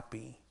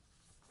happy.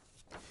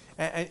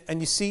 And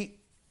you see,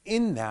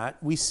 in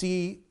that, we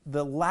see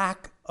the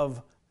lack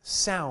of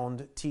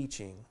sound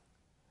teaching.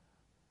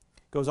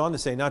 It goes on to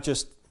say, not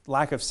just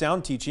lack of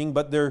sound teaching,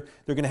 but they're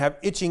going to have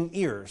itching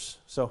ears.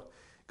 So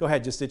go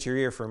ahead, just itch your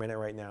ear for a minute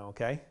right now,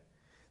 okay?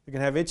 They're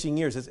going to have itching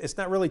ears. It's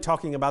not really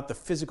talking about the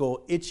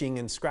physical itching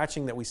and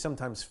scratching that we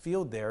sometimes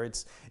feel there.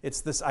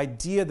 It's this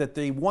idea that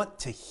they want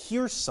to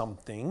hear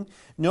something.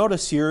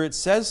 Notice here it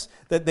says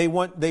that they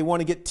want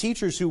to get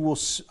teachers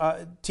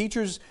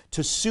teachers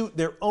to suit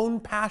their own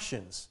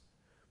passions.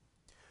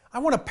 I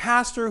want a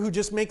pastor who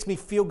just makes me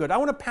feel good. I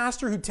want a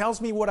pastor who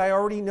tells me what I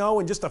already know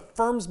and just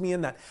affirms me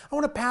in that. I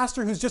want a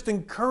pastor who's just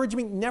encouraging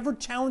me, never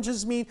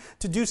challenges me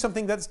to do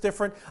something that's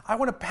different. I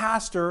want a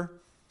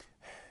pastor,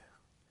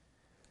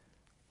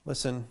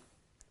 listen,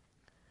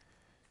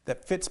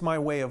 that fits my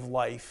way of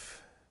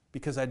life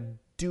because I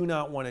do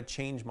not want to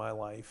change my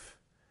life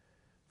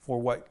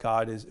for what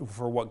God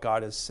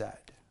has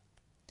said.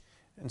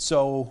 And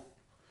so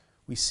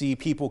we see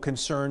people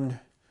concerned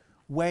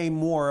way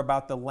more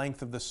about the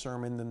length of the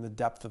sermon than the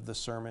depth of the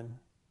sermon.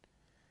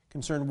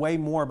 Concerned way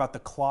more about the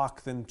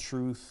clock than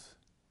truth.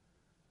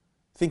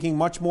 Thinking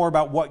much more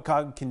about what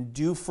God can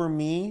do for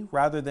me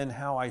rather than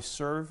how I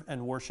serve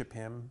and worship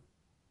Him.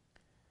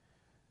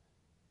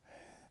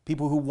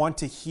 People who want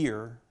to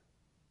hear,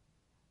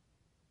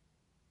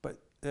 but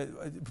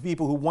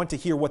people who want to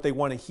hear what they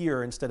want to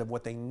hear instead of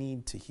what they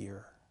need to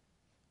hear.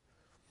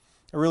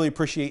 I really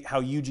appreciate how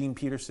Eugene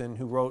Peterson,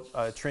 who wrote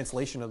a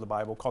translation of the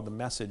Bible called The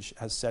Message,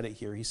 has said it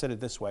here. He said it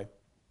this way,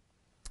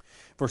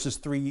 verses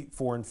 3,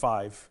 4, and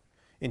 5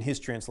 in his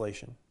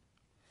translation.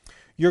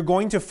 You're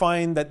going to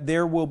find that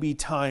there will be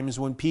times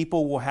when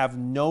people will have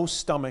no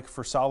stomach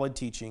for solid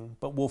teaching,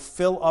 but will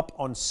fill up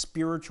on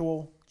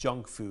spiritual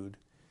junk food.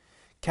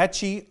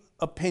 Catchy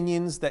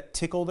opinions that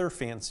tickle their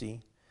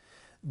fancy.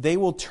 They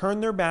will turn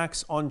their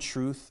backs on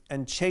truth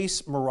and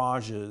chase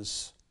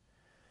mirages.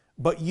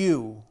 But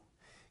you,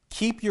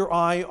 keep your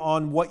eye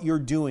on what you're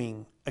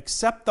doing.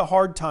 Accept the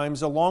hard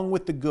times along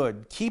with the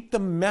good. Keep the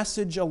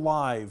message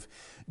alive.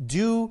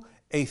 Do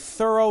a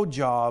thorough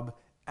job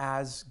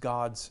as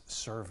God's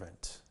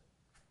servant.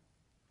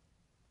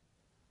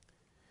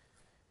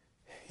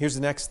 Here's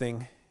the next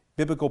thing.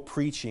 Biblical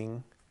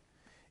preaching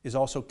is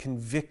also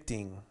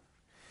convicting.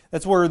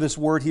 That's where this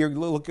word here,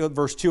 look at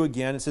verse 2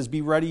 again. It says,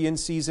 be ready in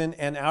season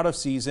and out of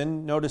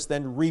season. Notice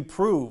then,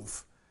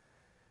 reprove.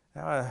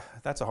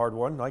 That's a hard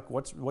one. Like,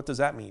 what does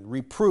that mean?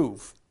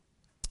 Reprove.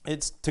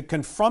 It's to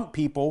confront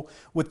people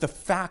with the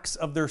facts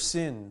of their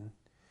sin.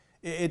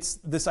 It's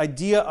this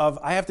idea of,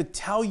 I have to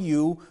tell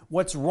you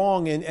what's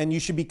wrong and you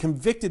should be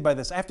convicted by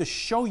this. I have to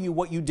show you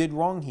what you did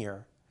wrong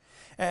here.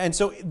 And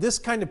so this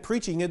kind of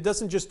preaching, it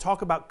doesn't just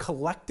talk about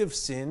collective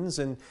sins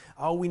and,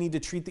 oh, we need to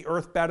treat the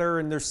earth better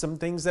and there's some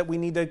things that we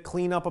need to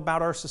clean up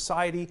about our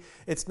society.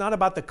 It's not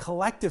about the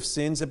collective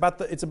sins,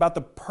 it's about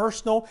the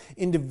personal,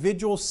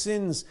 individual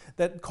sins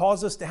that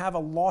cause us to have a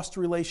lost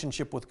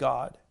relationship with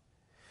God.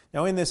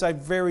 Now in this, I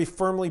very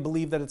firmly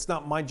believe that it's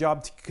not my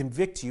job to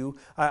convict you.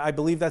 I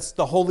believe that's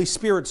the Holy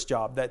Spirit's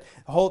job, that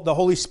the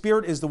Holy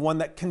Spirit is the one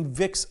that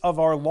convicts of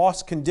our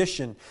lost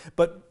condition.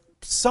 But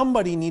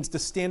somebody needs to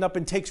stand up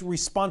and take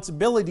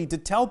responsibility to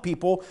tell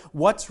people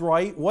what's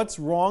right, what's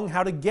wrong,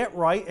 how to get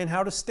right, and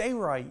how to stay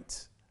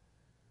right.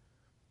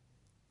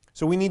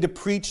 So we need to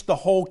preach the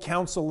whole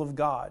counsel of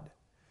God.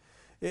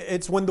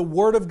 It's when the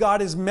Word of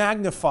God is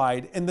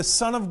magnified and the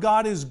Son of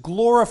God is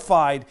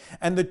glorified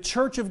and the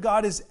church of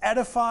God is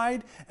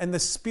edified and the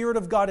Spirit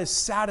of God is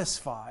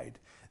satisfied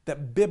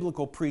that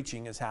biblical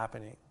preaching is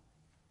happening.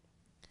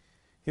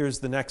 Here's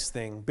the next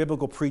thing.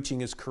 Biblical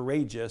preaching is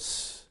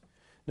courageous.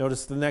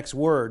 Notice the next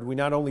word. We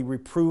not only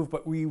reprove,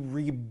 but we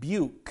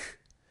rebuke.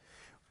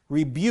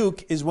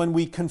 Rebuke is when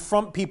we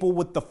confront people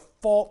with the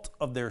fault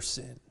of their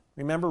sin.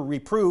 Remember,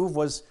 reprove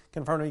was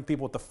confronting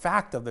people with the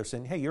fact of their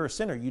sin. Hey, you're a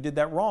sinner. You did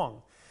that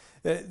wrong.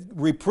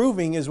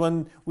 Reproving is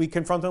when we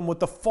confront them with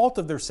the fault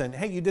of their sin.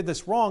 Hey, you did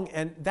this wrong,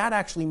 and that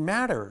actually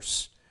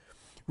matters.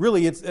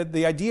 Really, it's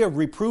the idea of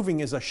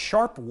reproving is a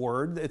sharp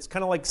word. It's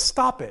kind of like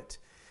stop it.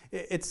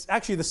 It's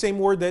actually the same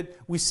word that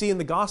we see in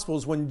the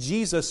Gospels when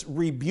Jesus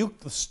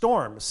rebuked the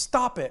storm.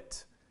 Stop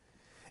it.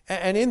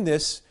 And in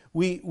this,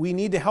 we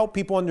need to help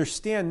people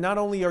understand not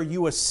only are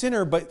you a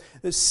sinner, but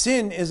the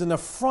sin is an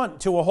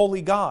affront to a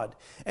holy God.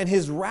 And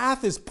His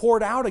wrath is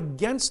poured out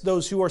against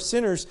those who are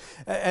sinners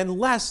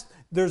unless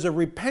there's a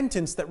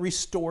repentance that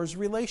restores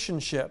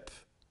relationship.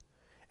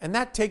 And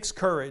that takes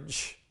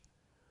courage.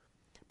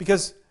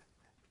 Because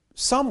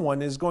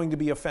someone is going to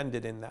be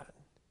offended in that.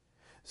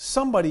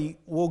 Somebody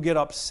will get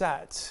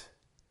upset.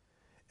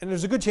 And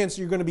there's a good chance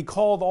you're going to be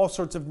called all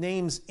sorts of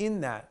names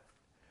in that.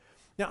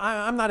 Now,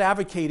 I'm not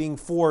advocating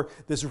for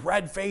this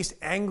red-faced,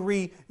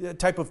 angry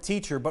type of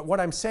teacher, but what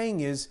I'm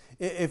saying is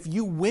if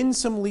you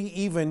winsomely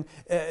even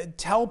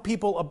tell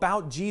people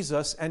about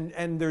Jesus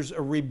and there's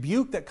a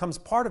rebuke that comes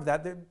part of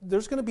that,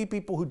 there's going to be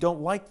people who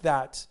don't like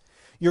that.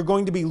 You're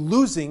going to be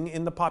losing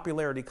in the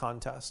popularity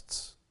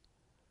contests.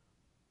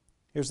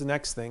 Here's the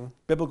next thing.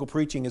 Biblical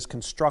preaching is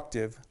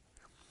constructive.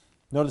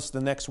 Notice the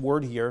next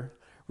word here.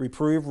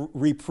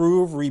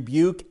 Reprove,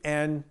 rebuke,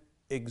 and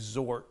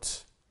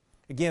exhort.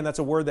 Again, that's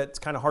a word that's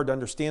kind of hard to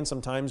understand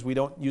sometimes. We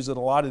don't use it a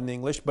lot in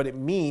English, but it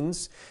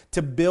means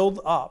to build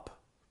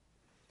up.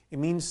 It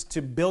means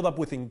to build up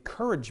with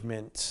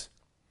encouragement.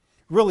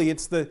 Really,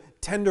 it's the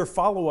tender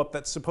follow-up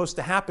that's supposed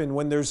to happen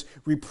when there's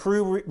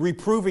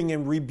reproving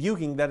and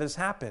rebuking that has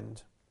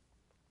happened.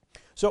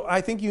 So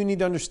I think you need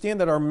to understand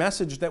that our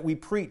message that we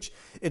preach,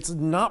 it's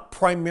not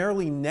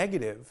primarily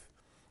negative.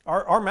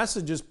 Our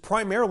message is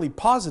primarily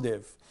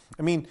positive.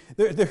 I mean,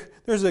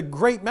 there's a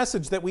great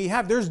message that we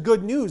have. There's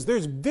good news.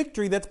 There's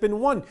victory that's been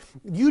won.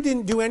 You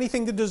didn't do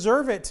anything to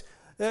deserve it.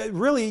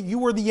 Really, you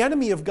were the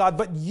enemy of God,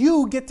 but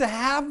you get to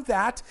have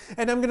that.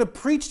 And I'm going to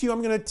preach to you.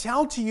 I'm going to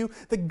tell to you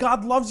that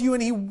God loves you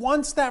and He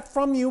wants that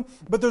from you.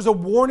 But there's a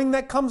warning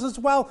that comes as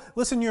well.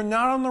 Listen, you're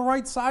not on the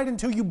right side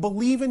until you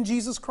believe in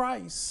Jesus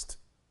Christ.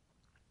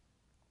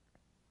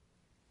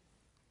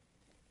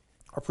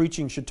 Our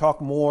preaching should talk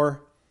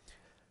more.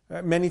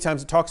 Many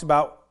times it talks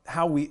about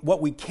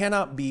what we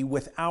cannot be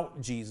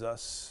without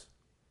Jesus.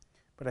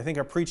 But I think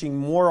our preaching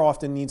more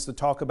often needs to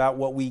talk about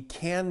what we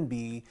can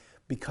be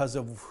because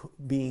of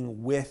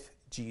being with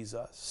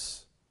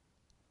Jesus.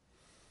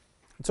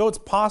 And so it's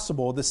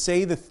possible to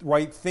say the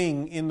right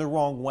thing in the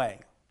wrong way.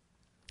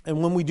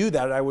 And when we do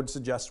that, I would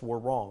suggest we're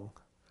wrong.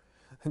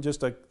 And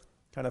just a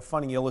kind of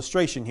funny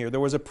illustration here. There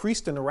was a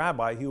priest and a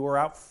rabbi who were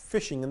out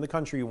fishing in the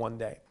country one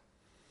day.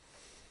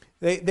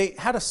 They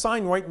had a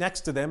sign right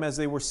next to them as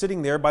they were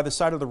sitting there by the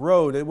side of the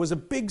road. It was a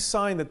big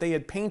sign that they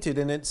had painted,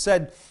 and it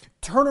said,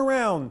 "Turn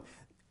around,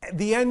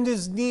 the end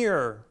is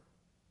near."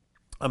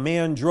 A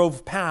man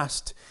drove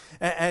past,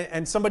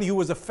 and somebody who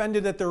was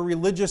offended at their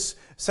religious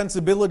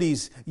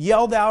sensibilities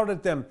yelled out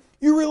at them,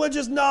 "You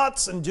religious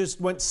nuts!" and just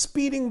went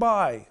speeding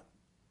by.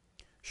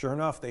 Sure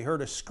enough, they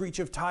heard a screech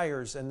of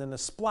tires and then a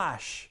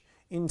splash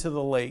into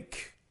the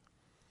lake.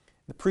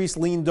 The priest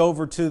leaned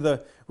over to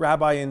the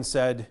rabbi and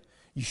said,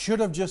 "You should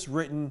have just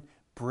written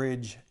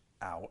bridge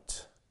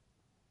out."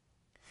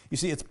 You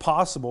see, it's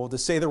possible to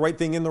say the right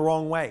thing in the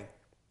wrong way.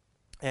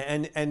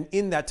 And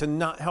in that, to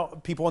not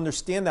help people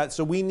understand that.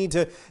 So we need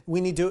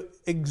to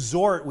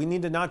exhort. We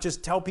need to not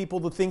just tell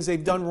people the things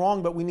they've done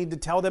wrong, but we need to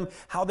tell them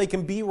how they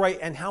can be right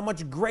and how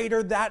much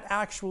greater that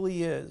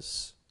actually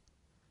is.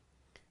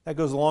 That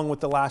goes along with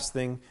the last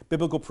thing.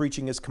 Biblical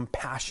preaching is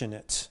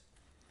compassionate.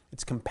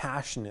 It's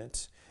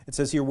compassionate. It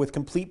says here, with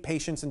complete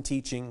patience and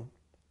teaching.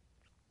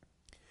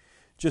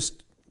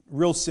 Just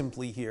real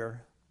simply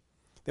here,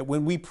 that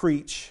when we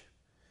preach,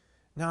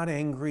 not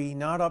angry,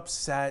 not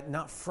upset,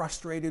 not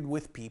frustrated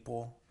with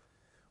people,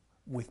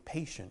 with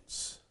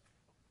patience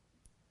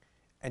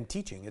and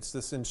teaching. It's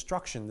this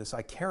instruction, this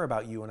I care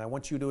about you and I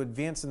want you to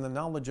advance in the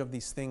knowledge of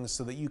these things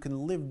so that you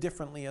can live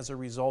differently as a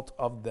result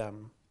of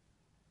them.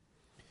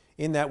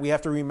 In that, we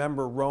have to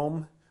remember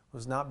Rome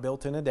was not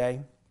built in a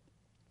day.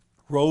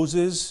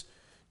 Roses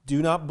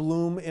do not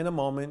bloom in a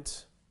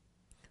moment.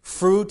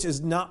 Fruit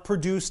is not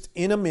produced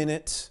in a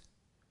minute.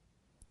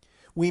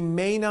 We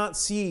may not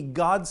see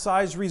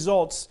God-sized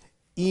results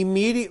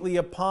immediately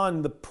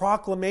upon the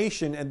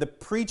proclamation and the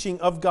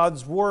preaching of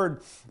God's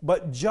word,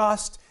 but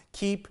just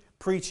keep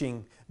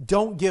preaching.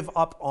 Don't give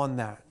up on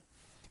that.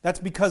 That's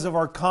because of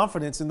our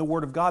confidence in the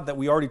word of God that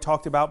we already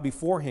talked about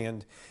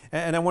beforehand.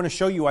 And I want to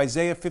show you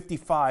Isaiah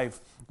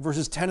 55,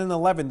 verses 10 and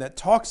 11, that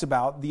talks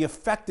about the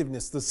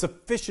effectiveness, the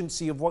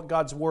sufficiency of what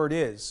God's word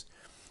is.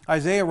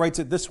 Isaiah writes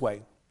it this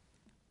way: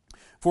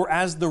 "For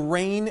as the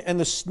rain and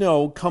the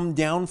snow come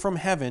down from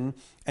heaven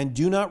and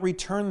do not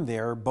return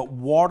there, but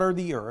water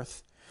the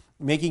earth,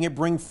 making it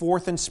bring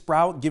forth and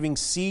sprout, giving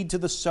seed to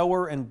the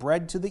sower and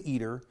bread to the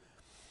eater,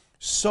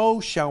 so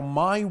shall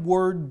my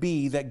word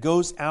be that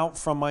goes out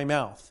from my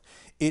mouth.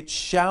 It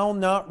shall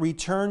not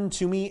return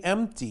to me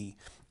empty,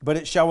 but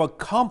it shall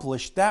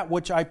accomplish that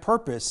which I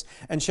purpose,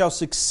 and shall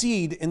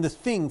succeed in the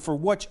thing for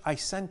which I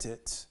sent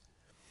it."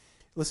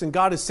 Listen,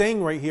 God is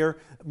saying right here,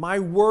 my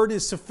word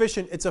is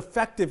sufficient. It's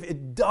effective.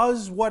 It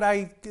does what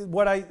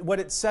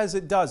it says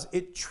it does.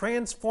 It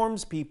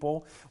transforms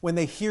people when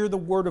they hear the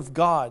word of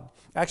God.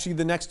 Actually,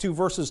 the next two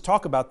verses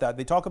talk about that.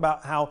 They talk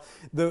about how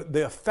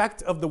the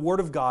effect of the word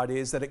of God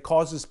is that it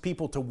causes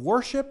people to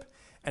worship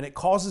and it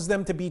causes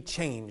them to be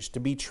changed, to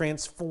be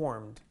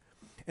transformed.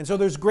 And so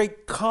there's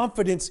great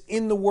confidence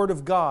in the word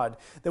of God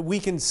that we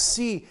can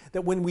see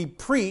that when we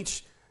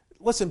preach,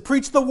 listen,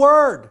 preach the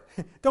word.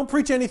 Don't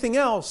preach anything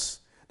else.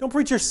 Don't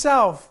preach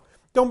yourself.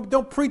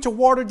 Don't preach a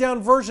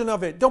watered-down version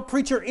of it. Don't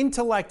preach your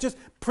intellect. Just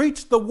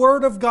preach the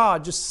word of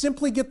God. Just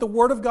simply get the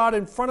word of God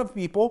in front of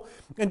people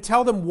and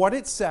tell them what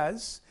it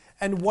says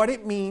and what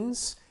it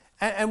means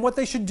and what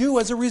they should do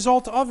as a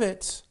result of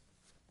it.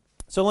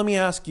 So let me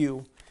ask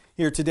you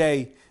here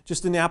today,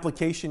 just an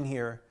application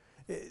here.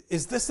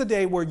 Is this the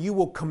day where you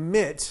will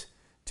commit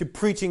to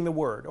preaching the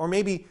word, or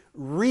maybe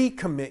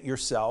recommit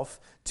yourself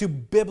to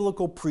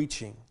biblical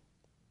preaching?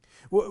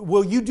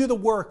 Will you do the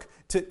work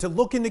to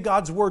look into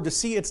God's word, to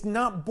see it's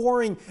not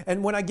boring,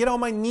 and when I get on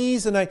my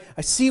knees and I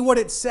see what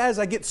it says,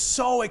 I get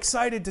so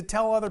excited to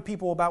tell other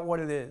people about what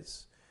it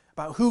is,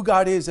 about who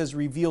God is as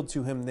revealed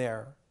to him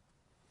there?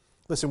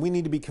 Listen, we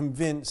need to be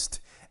convinced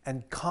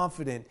and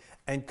confident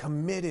and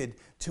committed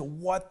to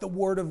what the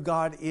word of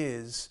God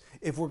is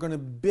if we're going to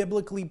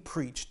biblically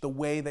preach the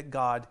way that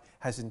God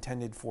has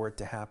intended for it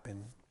to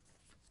happen.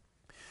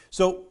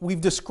 So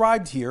we've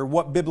described here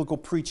what biblical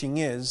preaching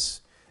is.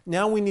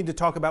 Now we need to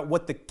talk about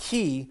what the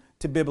key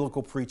to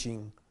biblical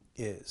preaching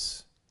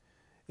is.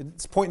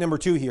 It's point number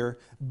 2 here.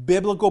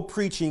 Biblical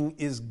preaching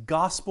is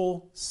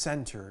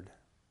gospel-centered.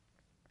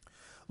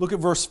 Look at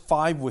verse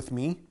 5 with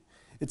me.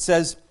 It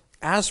says,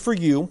 "As for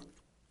you,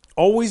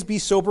 always be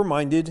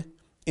sober-minded,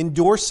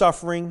 endure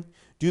suffering,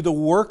 do the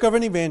work of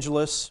an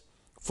evangelist,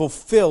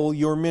 fulfill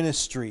your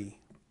ministry."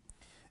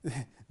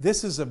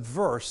 This is a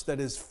verse that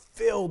is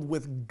filled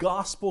with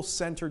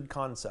gospel-centered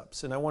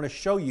concepts, and I want to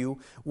show you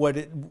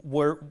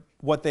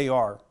what they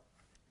are.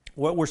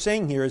 What we're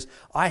saying here is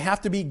I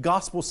have to be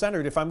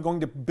gospel-centered if I'm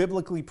going to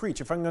biblically preach,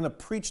 if I'm going to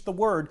preach the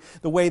word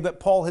the way that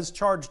Paul has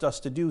charged us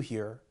to do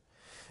here.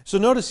 So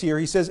notice here,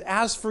 he says,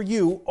 as for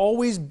you,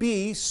 always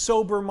be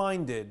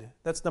sober-minded.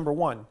 That's number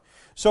one.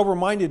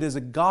 Sober-minded is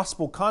a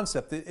gospel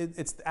concept.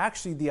 It's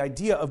actually the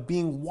idea of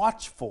being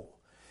watchful.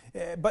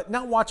 But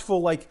not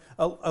watchful like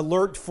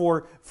alert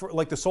for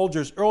like the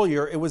soldiers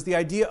earlier. It was the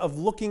idea of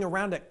looking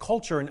around at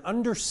culture and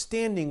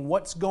understanding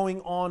what's going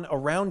on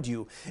around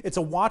you. It's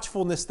a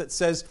watchfulness that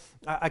says,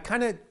 I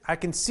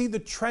can see the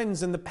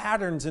trends and the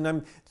patterns, and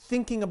I'm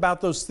thinking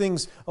about those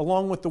things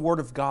along with the Word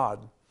of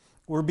God.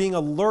 We're being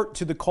alert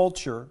to the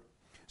culture.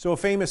 So a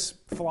famous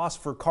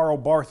philosopher, Karl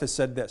Barth, has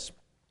said this: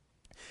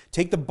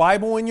 take the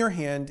Bible in your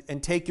hand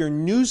and take your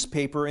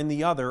newspaper in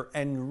the other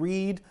and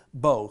read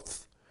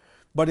both.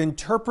 But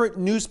interpret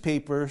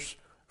newspapers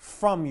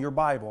from your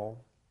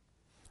Bible.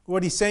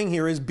 What he's saying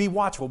here is be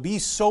watchful, be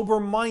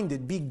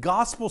sober-minded, be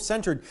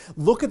gospel-centered.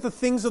 Look at the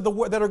things of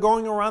that are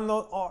going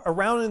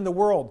around in the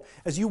world.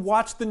 As you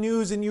watch the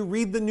news and you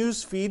read the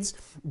news feeds,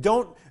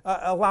 don't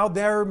allow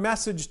their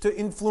message to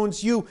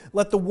influence you.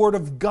 Let the Word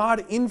of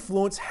God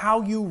influence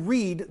how you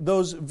read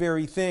those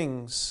very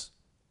things.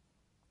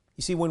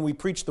 You see, when we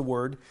preach the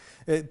Word,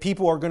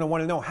 people are going to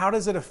want to know, how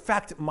does it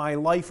affect my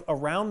life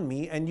around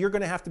me? And you're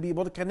going to have to be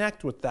able to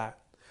connect with that.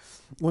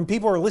 When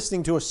people are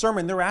listening to a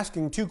sermon, they're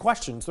asking two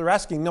questions. They're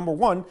asking, number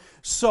one,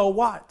 so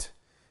what?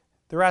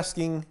 They're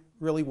asking,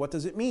 really, what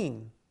does it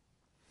mean?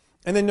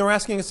 And then they're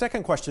asking a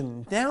second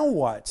question, now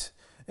what?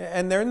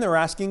 And then they're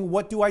asking,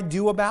 what do I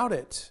do about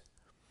it?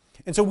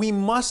 And so we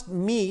must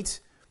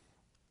meet,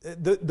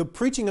 the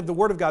preaching of the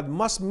Word of God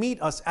must meet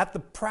us at the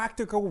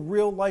practical,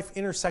 real-life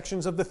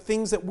intersections of the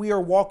things that we are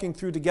walking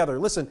through together.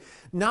 Listen,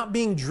 not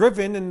being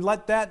driven and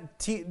let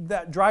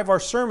that drive our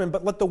sermon,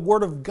 but let the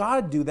Word of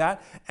God do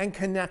that and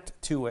connect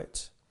to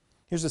it.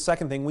 Here's the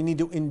second thing. We need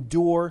to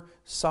endure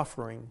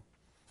suffering.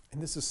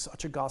 And this is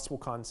such a gospel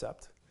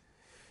concept.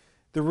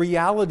 The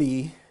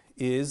reality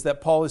is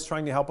that Paul is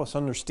trying to help us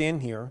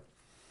understand here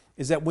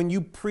is that when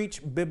you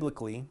preach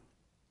biblically,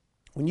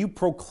 when you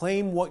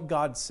proclaim what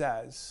God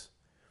says,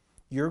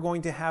 you're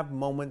going to have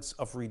moments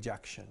of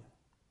rejection.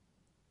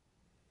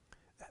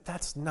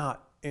 That's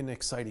not an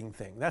exciting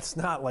thing. That's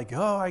not like,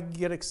 oh, I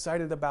get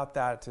excited about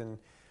that, and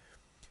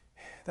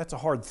that's a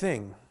hard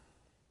thing.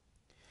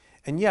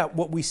 And yet,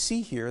 what we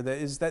see here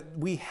is that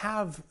we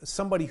have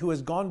somebody who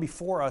has gone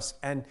before us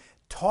and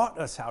taught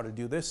us how to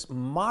do this,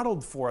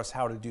 modeled for us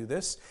how to do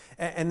this,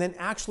 and then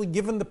actually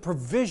given the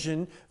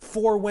provision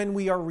for when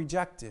we are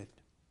rejected.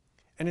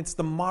 And it's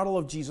the model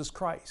of Jesus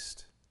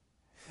Christ.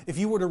 If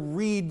you were to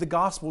read the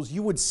Gospels,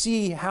 you would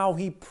see how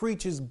he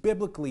preaches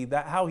biblically,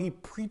 how he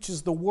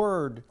preaches the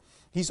Word.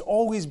 He's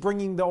always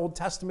bringing the Old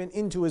Testament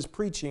into his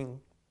preaching.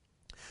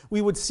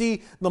 We would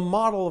see the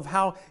model of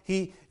how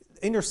he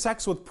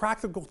intersects with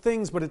practical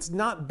things, but it's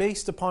not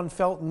based upon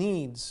felt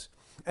needs.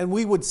 And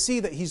we would see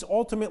that he's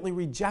ultimately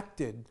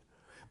rejected.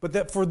 But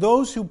that for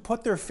those who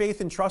put their faith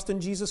and trust in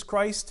Jesus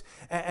Christ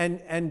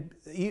and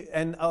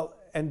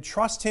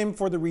trust him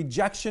for the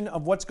rejection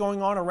of what's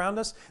going on around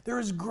us, there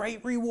is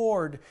great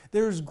reward.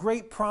 There is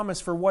great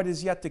promise for what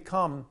is yet to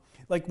come.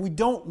 Like, we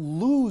don't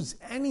lose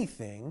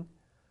anything,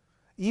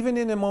 even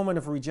in a moment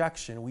of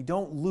rejection. We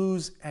don't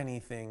lose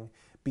anything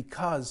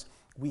because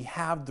we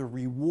have the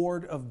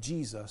reward of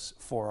Jesus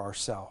for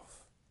ourselves.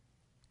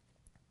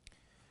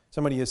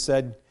 Somebody has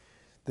said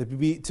that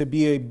to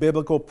be a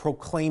biblical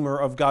proclaimer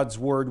of God's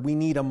word, we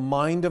need a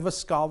mind of a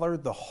scholar,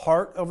 the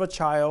heart of a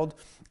child,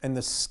 and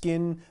the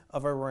skin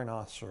of a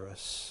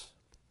rhinoceros.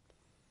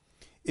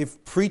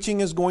 If preaching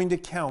is going to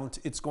count,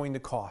 it's going to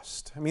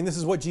cost. I mean, this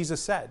is what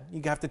Jesus said.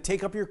 You have to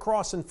take up your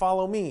cross and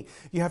follow me.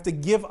 You have to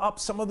give up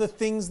some of the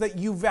things that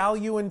you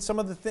value, and some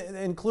of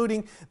the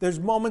including there's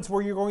moments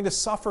where you're going to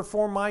suffer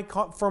for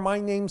my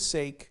name's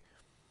sake.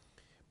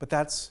 But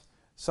that's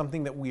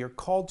something that we are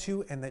called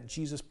to and that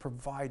Jesus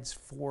provides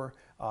for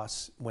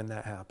us when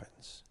that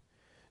happens.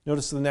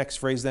 Notice the next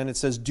phrase then. It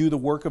says, do the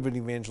work of an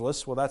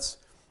evangelist. Well, that's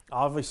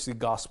obviously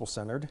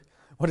gospel-centered.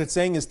 What it's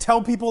saying is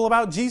tell people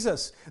about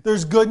Jesus.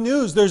 There's good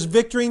news. There's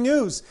victory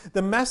news.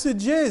 The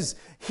message is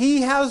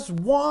he has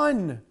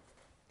won.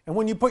 And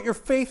when you put your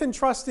faith and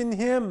trust in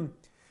him,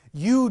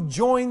 you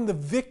join the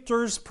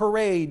victor's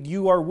parade.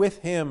 You are with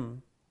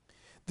him.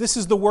 This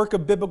is the work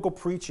of biblical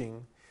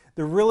preaching.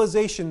 The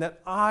realization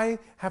that I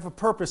have a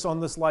purpose on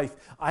this life.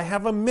 I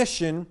have a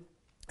mission,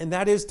 and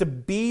that is to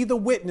be the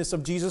witness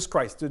of Jesus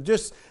Christ. To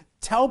just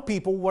tell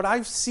people what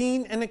I've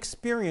seen and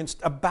experienced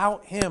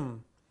about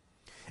him.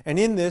 And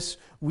in this,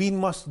 we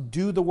must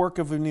do the work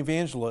of an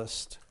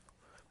evangelist.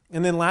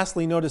 And then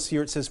lastly, notice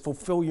here it says,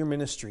 fulfill your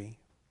ministry.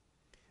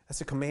 That's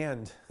a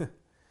command.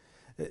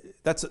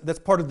 That's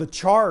part of the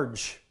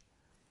charge.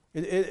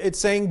 It's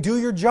saying, do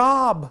your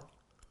job.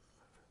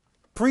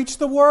 Preach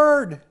the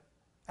word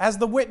as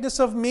the witness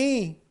of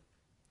me.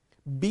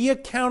 Be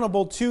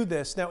accountable to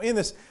this. Now in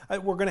this,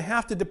 we're going to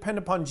have to depend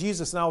upon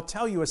Jesus. And I'll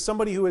tell you, as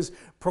somebody who is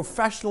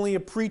professionally a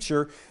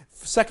preacher,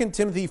 2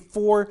 Timothy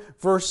 4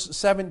 verse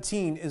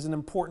 17 is an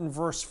important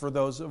verse for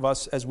those of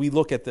us as we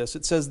look at this.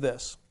 It says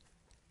this,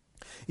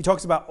 He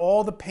talks about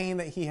all the pain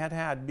that he had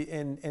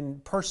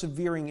and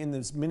persevering in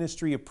this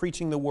ministry of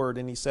preaching the word.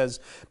 And he says,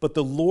 "But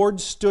the Lord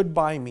stood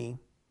by me,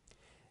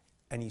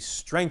 and he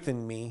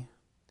strengthened me,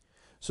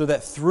 so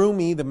that through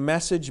me the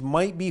message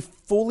might be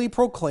fully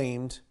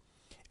proclaimed,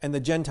 and the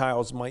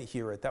Gentiles might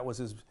hear it." That was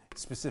his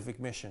specific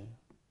mission.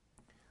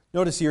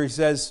 Notice here he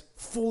says,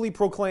 fully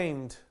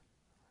proclaimed,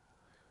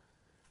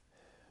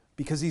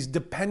 because he's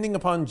depending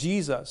upon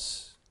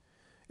Jesus.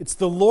 It's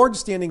the Lord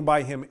standing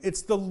by him.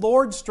 It's the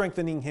Lord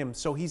strengthening him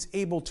so he's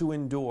able to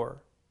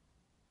endure.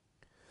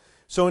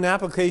 So in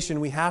application,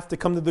 we have to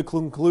come to the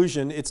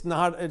conclusion, it's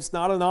not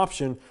an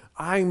option.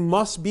 I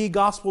must be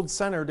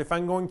gospel-centered if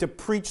I'm going to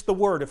preach the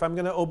word, if I'm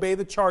going to obey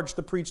the charge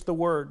to preach the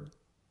word.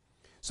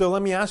 So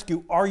let me ask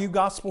you, are you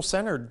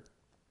gospel-centered?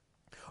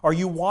 Are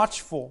you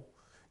watchful?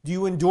 Do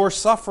you endure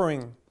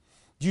suffering?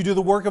 Do you do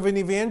the work of an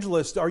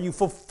evangelist? Are you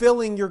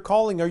fulfilling your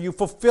calling? Are you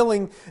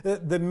fulfilling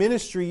the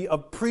ministry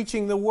of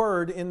preaching the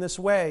word in this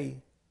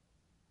way?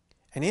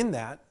 And in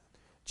that,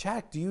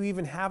 check, do you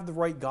even have the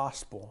right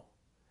gospel?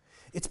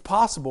 It's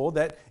possible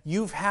that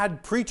you've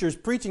had preachers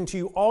preaching to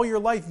you all your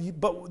life,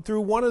 but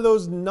through one of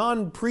those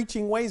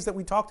non-preaching ways that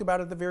we talked about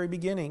at the very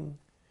beginning.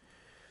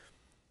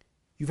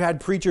 You've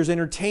had preachers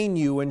entertain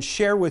you and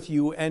share with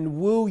you and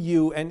woo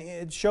you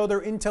and show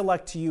their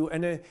intellect to you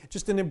in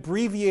just an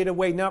abbreviated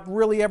way, not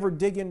really ever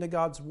dig into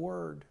God's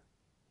word.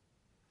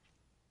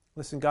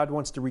 Listen, God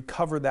wants to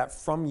recover that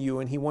from you,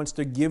 and he wants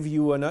to give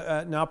you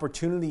an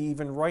opportunity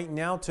even right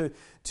now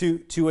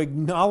to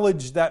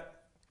acknowledge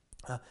that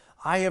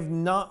I have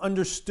not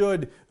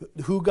understood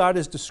who God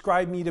has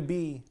described me to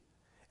be,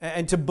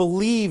 and to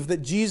believe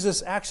that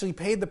Jesus actually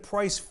paid the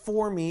price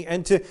for me,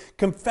 and to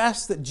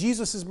confess that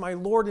Jesus is my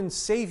Lord and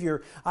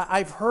Savior.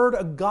 I've heard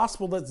a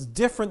gospel that's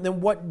different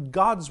than what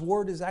God's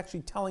word is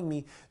actually telling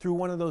me through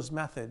one of those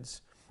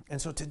methods.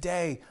 And so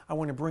today, I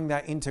want to bring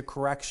that into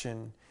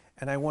correction,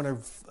 and I want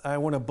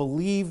to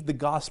believe the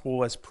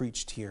gospel as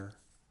preached here.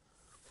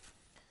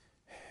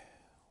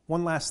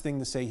 One last thing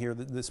to say here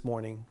this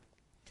morning.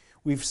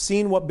 We've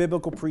seen what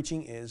biblical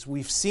preaching is.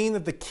 We've seen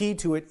that the key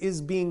to it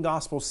is being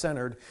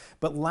gospel-centered.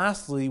 But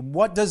lastly,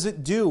 what does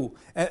it do?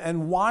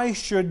 And why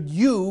should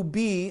you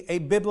be a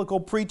biblical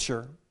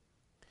preacher?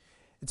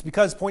 It's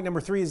because point number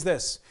 3 is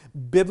this.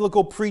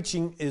 Biblical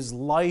preaching is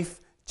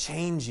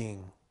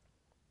life-changing.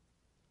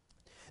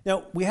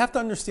 Now, we have to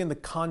understand the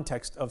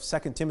context of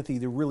 2 Timothy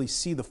to really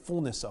see the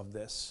fullness of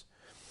this.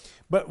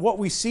 But what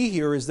we see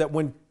here is that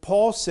when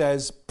Paul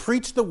says,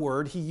 preach the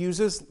word, he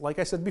uses, like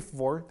I said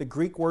before, the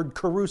Greek word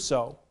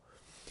kerusso.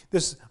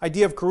 This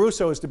idea of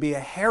kerusso is to be a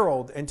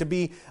herald and to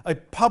be a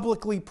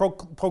publicly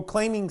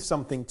proclaiming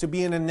something, to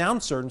be an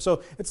announcer. And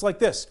so it's like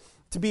this.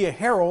 To be a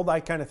herald,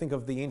 I kind of think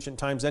of the ancient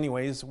times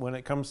anyways, when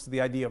it comes to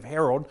the idea of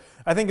herald.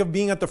 I think of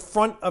being at the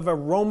front of a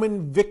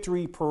Roman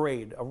victory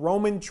parade, a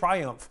Roman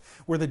triumph,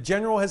 where the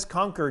general has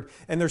conquered,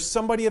 and there's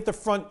somebody at the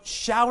front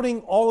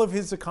shouting all of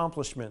his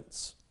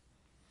accomplishments.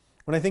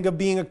 When I think of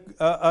being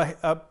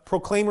a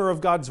proclaimer of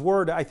God's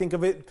word, I think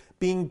of it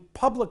being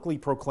publicly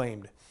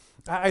proclaimed.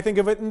 I think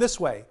of it in this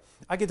way.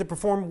 I get to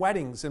perform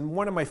weddings, and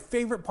one of my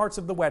favorite parts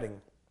of the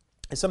wedding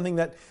is something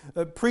that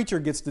a preacher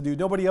gets to do,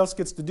 nobody else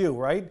gets to do,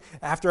 right?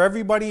 After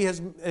everybody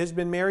has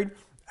been married,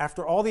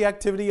 after all the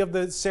activity of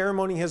the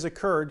ceremony has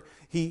occurred,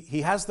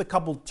 he has the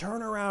couple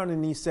turn around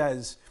and he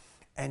says,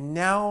 "And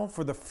now,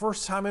 for the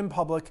first time in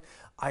public,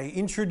 I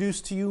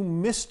introduce to you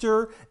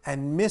Mr.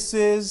 and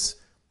Mrs.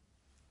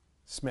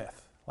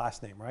 Smith,"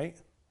 last name, right?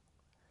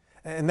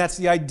 And that's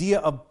the idea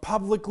of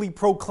publicly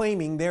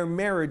proclaiming their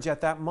marriage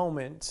at that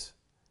moment.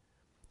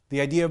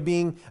 The idea of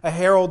being a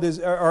herald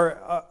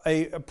or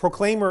a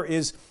proclaimer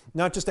is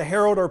not just a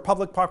herald or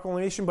public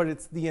proclamation, but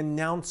it's the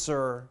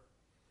announcer.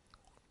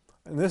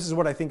 And this is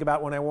what I think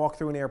about when I walk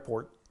through an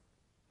airport.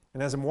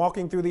 And as I'm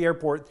walking through the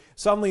airport,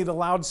 suddenly the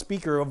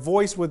loudspeaker, a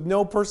voice with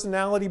no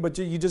personality, but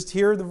you just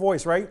hear the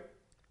voice, right?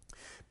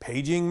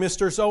 Paging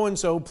Mr.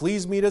 So-and-so,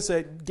 please meet us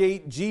at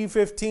gate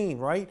G15,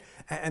 right?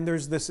 And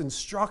there's this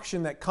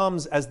instruction that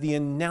comes as the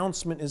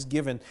announcement is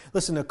given.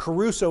 Listen, a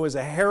kerusso is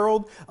a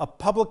herald, a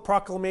public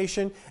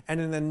proclamation, and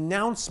an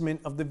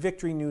announcement of the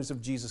victory news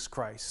of Jesus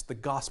Christ, the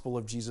gospel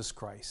of Jesus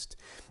Christ.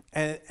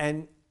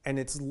 And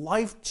it's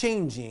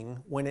life-changing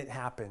when it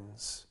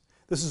happens.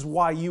 This is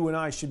why you and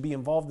I should be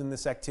involved in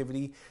this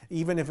activity,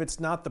 even if it's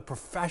not the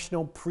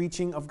professional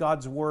preaching of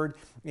God's word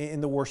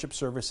in the worship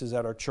services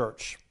at our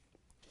church.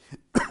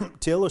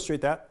 To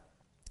illustrate that,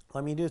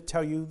 let me just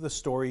tell you the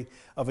story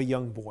of a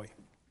young boy.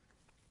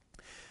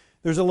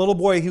 There's a little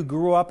boy who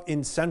grew up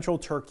in central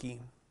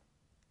Turkey.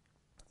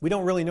 We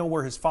don't really know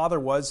where his father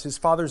was. His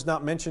father's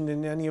not mentioned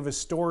in any of his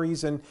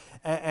stories,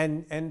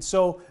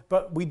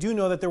 but we do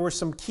know that there were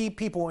some key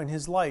people in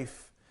his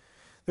life.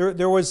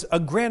 There was a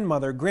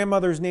grandmother.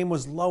 Grandmother's name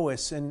was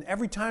Lois, and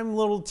every time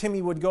little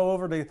Timmy would go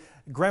over to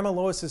Grandma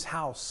Lois's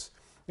house,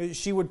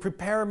 she would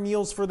prepare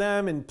meals for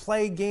them and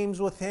play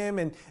games with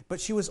him, but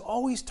she was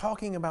always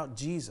talking about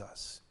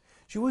Jesus.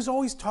 She was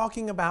always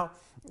talking about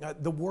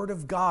the Word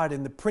of God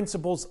and the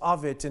principles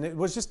of it, and it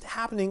was just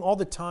happening all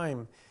the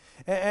time.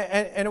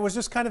 And it was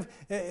just kind of,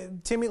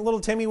 little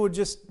Timmy would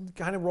just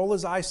kind of roll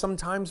his eyes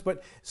sometimes,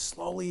 but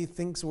slowly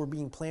things were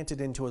being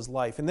planted into his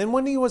life. And then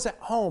when he was at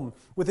home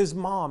with his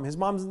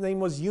mom's name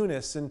was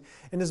Eunice, and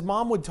his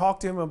mom would talk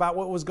to him about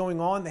what was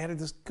going on. They had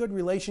this good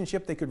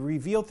relationship. They could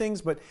reveal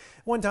things. But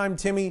one time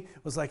Timmy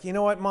was like, you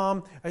know what,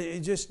 Mom,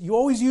 you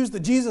always use the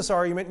Jesus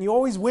argument and you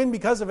always win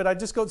because of it. I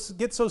just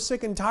get so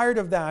sick and tired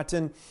of that.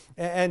 And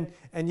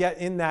yet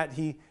in that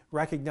he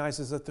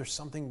recognizes that there's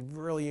something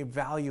really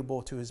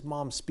valuable to his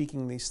mom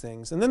speaking these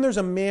things. And then there's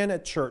a man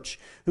at church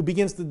who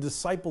begins to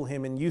disciple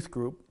him in youth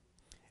group.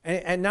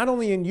 And not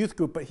only in youth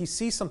group, but he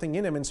sees something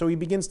in him. And so he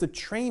begins to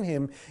train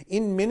him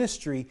in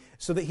ministry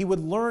so that he would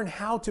learn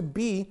how to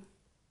be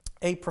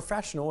a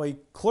professional, a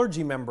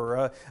clergy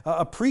member,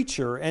 a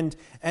preacher. And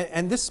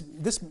this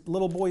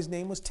little boy's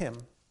name was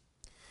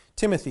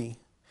Timothy.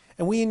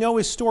 And we know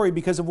his story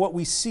because of what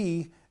we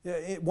see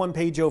one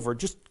page over.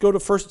 Just go to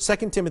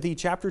 2 Timothy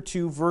chapter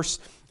 2, verse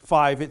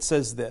 5. It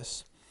says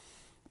this.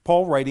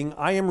 Paul writing,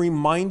 I am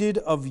reminded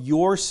of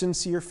your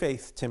sincere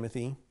faith,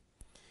 Timothy,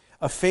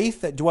 a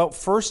faith that dwelt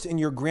first in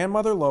your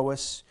grandmother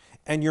Lois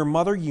and your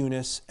mother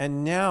Eunice,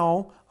 and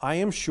now, I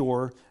am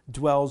sure,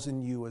 dwells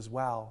in you as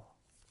well.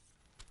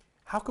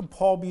 How could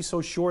Paul be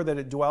so sure that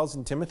it dwells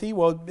in Timothy?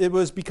 Well, it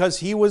was because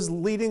he was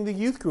leading the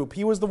youth group.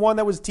 He was the one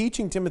that was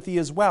teaching Timothy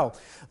as well.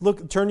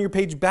 Look, turn your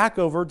page back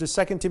over to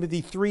 2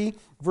 Timothy 3,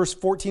 verse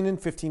 14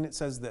 and 15. It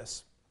says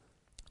this.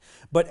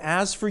 But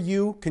as for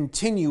you,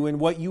 continue in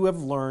what you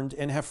have learned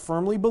and have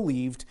firmly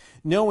believed,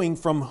 knowing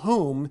from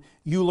whom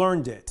you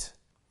learned it.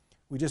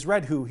 We just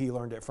read who he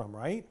learned it from,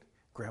 right?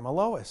 Grandma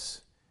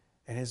Lois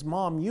and his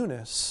mom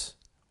Eunice.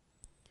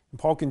 And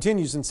Paul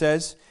continues and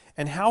says,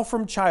 and how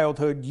from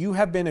childhood you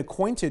have been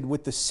acquainted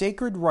with the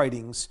sacred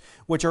writings,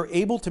 which are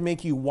able to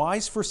make you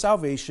wise for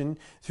salvation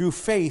through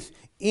faith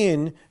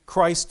in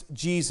Christ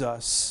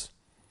Jesus.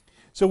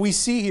 So we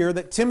see here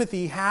that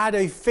Timothy had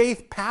a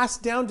faith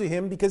passed down to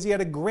him because he had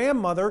a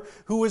grandmother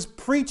who was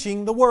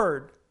preaching the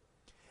word,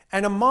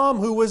 and a mom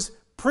who was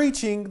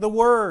preaching the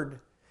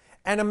word,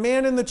 and a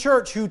man in the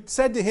church who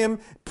said to him,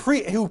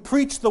 who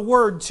preached the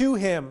word to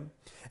him.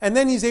 And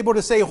then he's able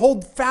to say,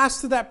 hold fast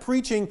to that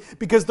preaching,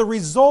 because the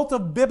result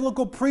of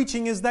biblical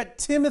preaching is that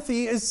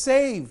Timothy is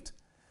saved.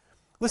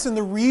 Listen,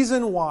 the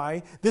reason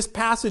why this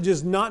passage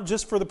is not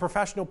just for the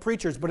professional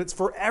preachers, but it's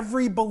for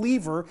every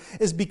believer,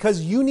 is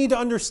because you need to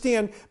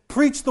understand,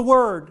 preach the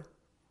word.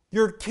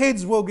 Your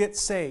kids will get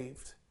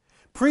saved.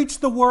 Preach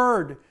the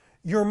word.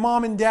 Your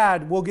mom and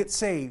dad will get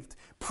saved.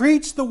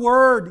 Preach the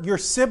word. Your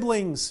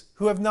siblings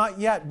who have not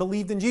yet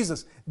believed in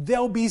Jesus,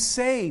 they'll be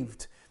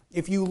saved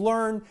if you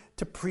learn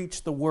to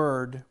preach the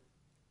word.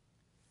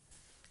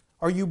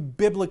 Are you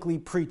biblically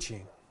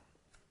preaching?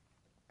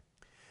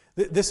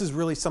 This is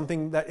really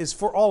something that is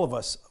for all of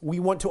us. We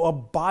want to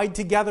abide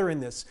together in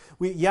this.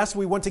 Yes,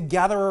 we want to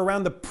gather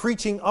around the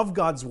preaching of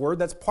God's word.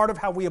 That's part of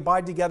how we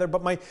abide together.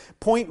 But my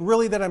point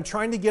really that I'm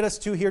trying to get us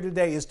to here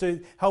today is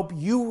to help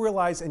you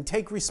realize and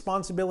take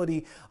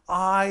responsibility.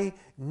 I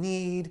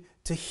need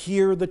to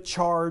hear the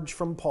charge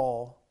from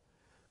Paul.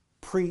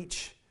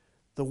 Preach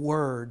the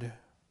word.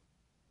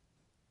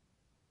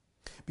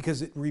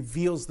 Because it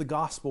reveals the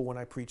gospel when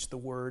I preach the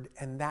word,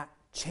 and that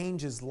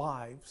changes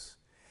lives.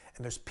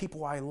 And there's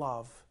people I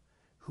love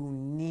who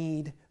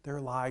need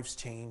their lives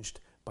changed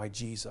by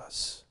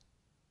Jesus.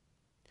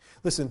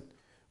 Listen,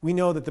 we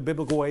know that the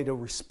biblical way to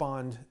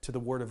respond to the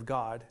word of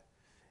God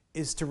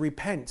is to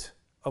repent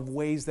of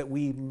ways that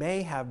we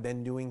may have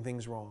been doing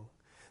things wrong.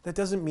 That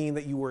doesn't mean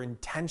that you were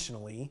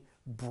intentionally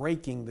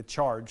breaking the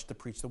charge to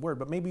preach the word,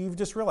 but maybe you've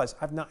just realized,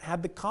 I've not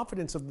had the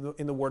confidence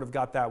in the word of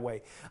God that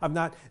way. I've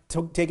not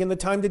taken the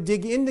time to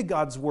dig into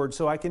God's word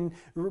so I can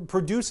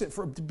produce it,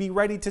 to be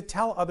ready to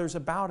tell others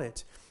about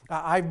it.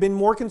 I've been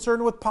more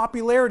concerned with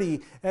popularity.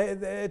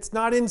 It's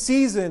not in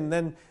season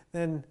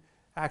than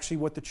actually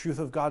what the truth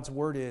of God's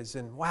word is.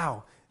 And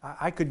wow,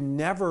 I could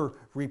never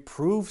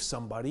reprove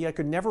somebody. I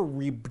could never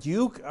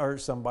rebuke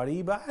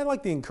somebody, but I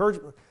like the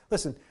encouragement.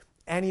 Listen,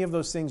 any of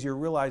those things you're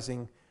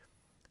realizing,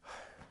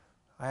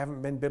 I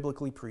haven't been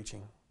biblically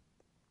preaching,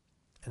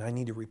 and I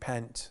need to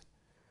repent.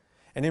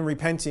 And in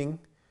repenting,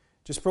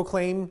 just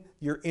proclaim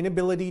your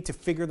inability to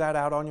figure that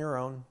out on your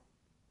own.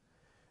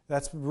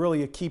 That's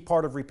really a key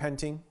part of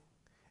repenting.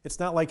 It's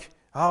not like,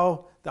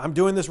 oh, I'm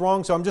doing this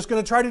wrong, so I'm just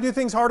going to try to do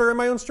things harder in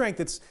my own strength.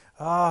 It's,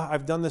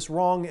 I've done this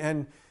wrong,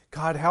 and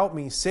God help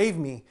me, save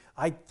me.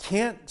 I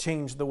can't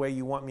change the way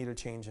you want me to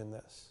change in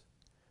this.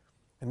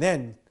 And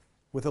then,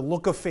 with a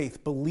look of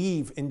faith,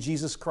 believe in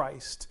Jesus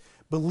Christ.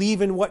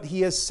 Believe in what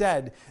he has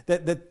said,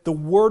 that the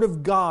word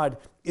of God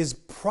is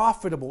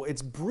profitable.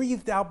 It's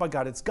breathed out by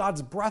God. It's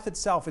God's breath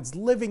itself. It's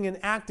living and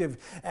active,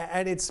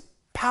 and it's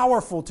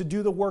powerful to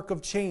do the work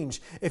of change.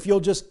 If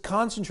you'll just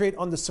concentrate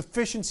on the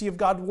sufficiency of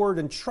God's word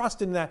and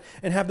trust in that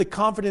and have the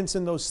confidence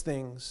in those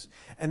things,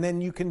 and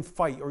then you can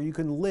fight, or you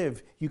can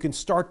live. You can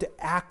start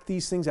to act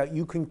these things out.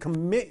 You can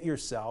commit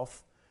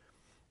yourself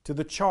to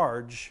the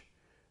charge,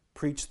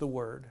 preach the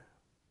word.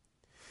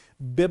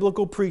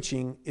 Biblical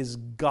preaching is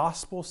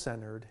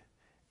gospel-centered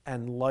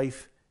and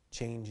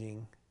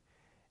life-changing.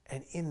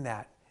 And in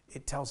that,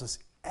 it tells us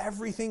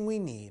everything we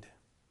need.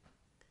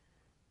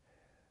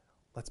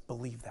 Let's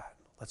believe that.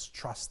 Let's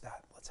trust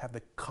that. Let's have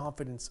the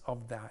confidence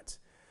of that.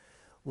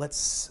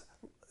 Let's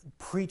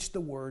preach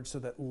the word so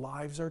that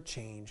lives are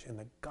changed and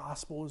the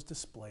gospel is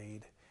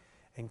displayed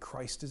and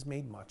Christ is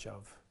made much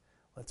of.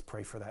 Let's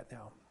pray for that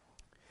now.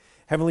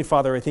 Heavenly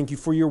Father, I thank you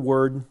for your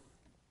word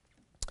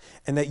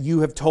and that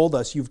you have told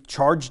us, you've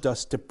charged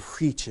us to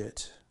preach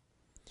it.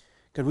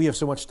 God, we have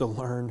so much to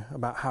learn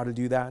about how to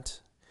do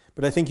that.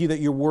 But I thank you that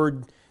your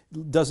word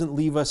doesn't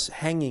leave us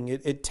hanging.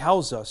 It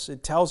tells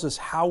us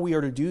how we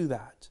are to do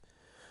that.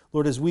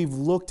 Lord, as we've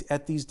looked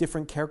at these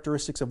different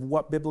characteristics of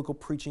what biblical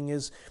preaching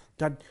is,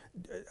 God,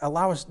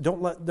 allow us,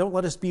 don't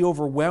let us be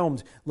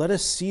overwhelmed. Let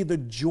us see the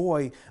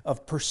joy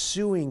of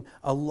pursuing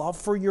a love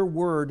for your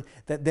word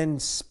that then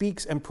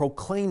speaks and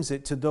proclaims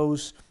it to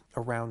those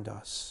around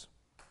us.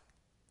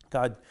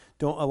 God,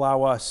 don't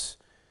allow us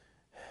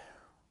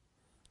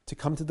to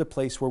come to the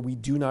place where we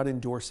do not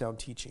endure sound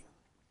teaching.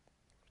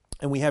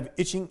 And we have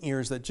itching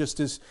ears that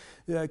just is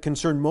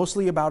concerned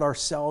mostly about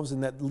ourselves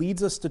and that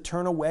leads us to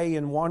turn away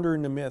and wander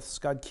into myths.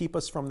 God, keep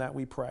us from that,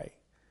 we pray.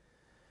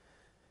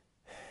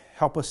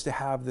 Help us to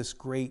have this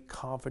great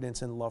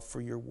confidence and love for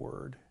your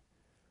word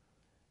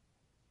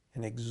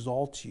and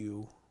exalt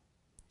you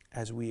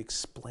as we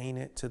explain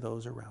it to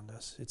those around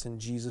us. It's in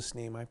Jesus'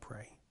 name I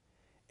pray.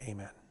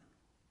 Amen.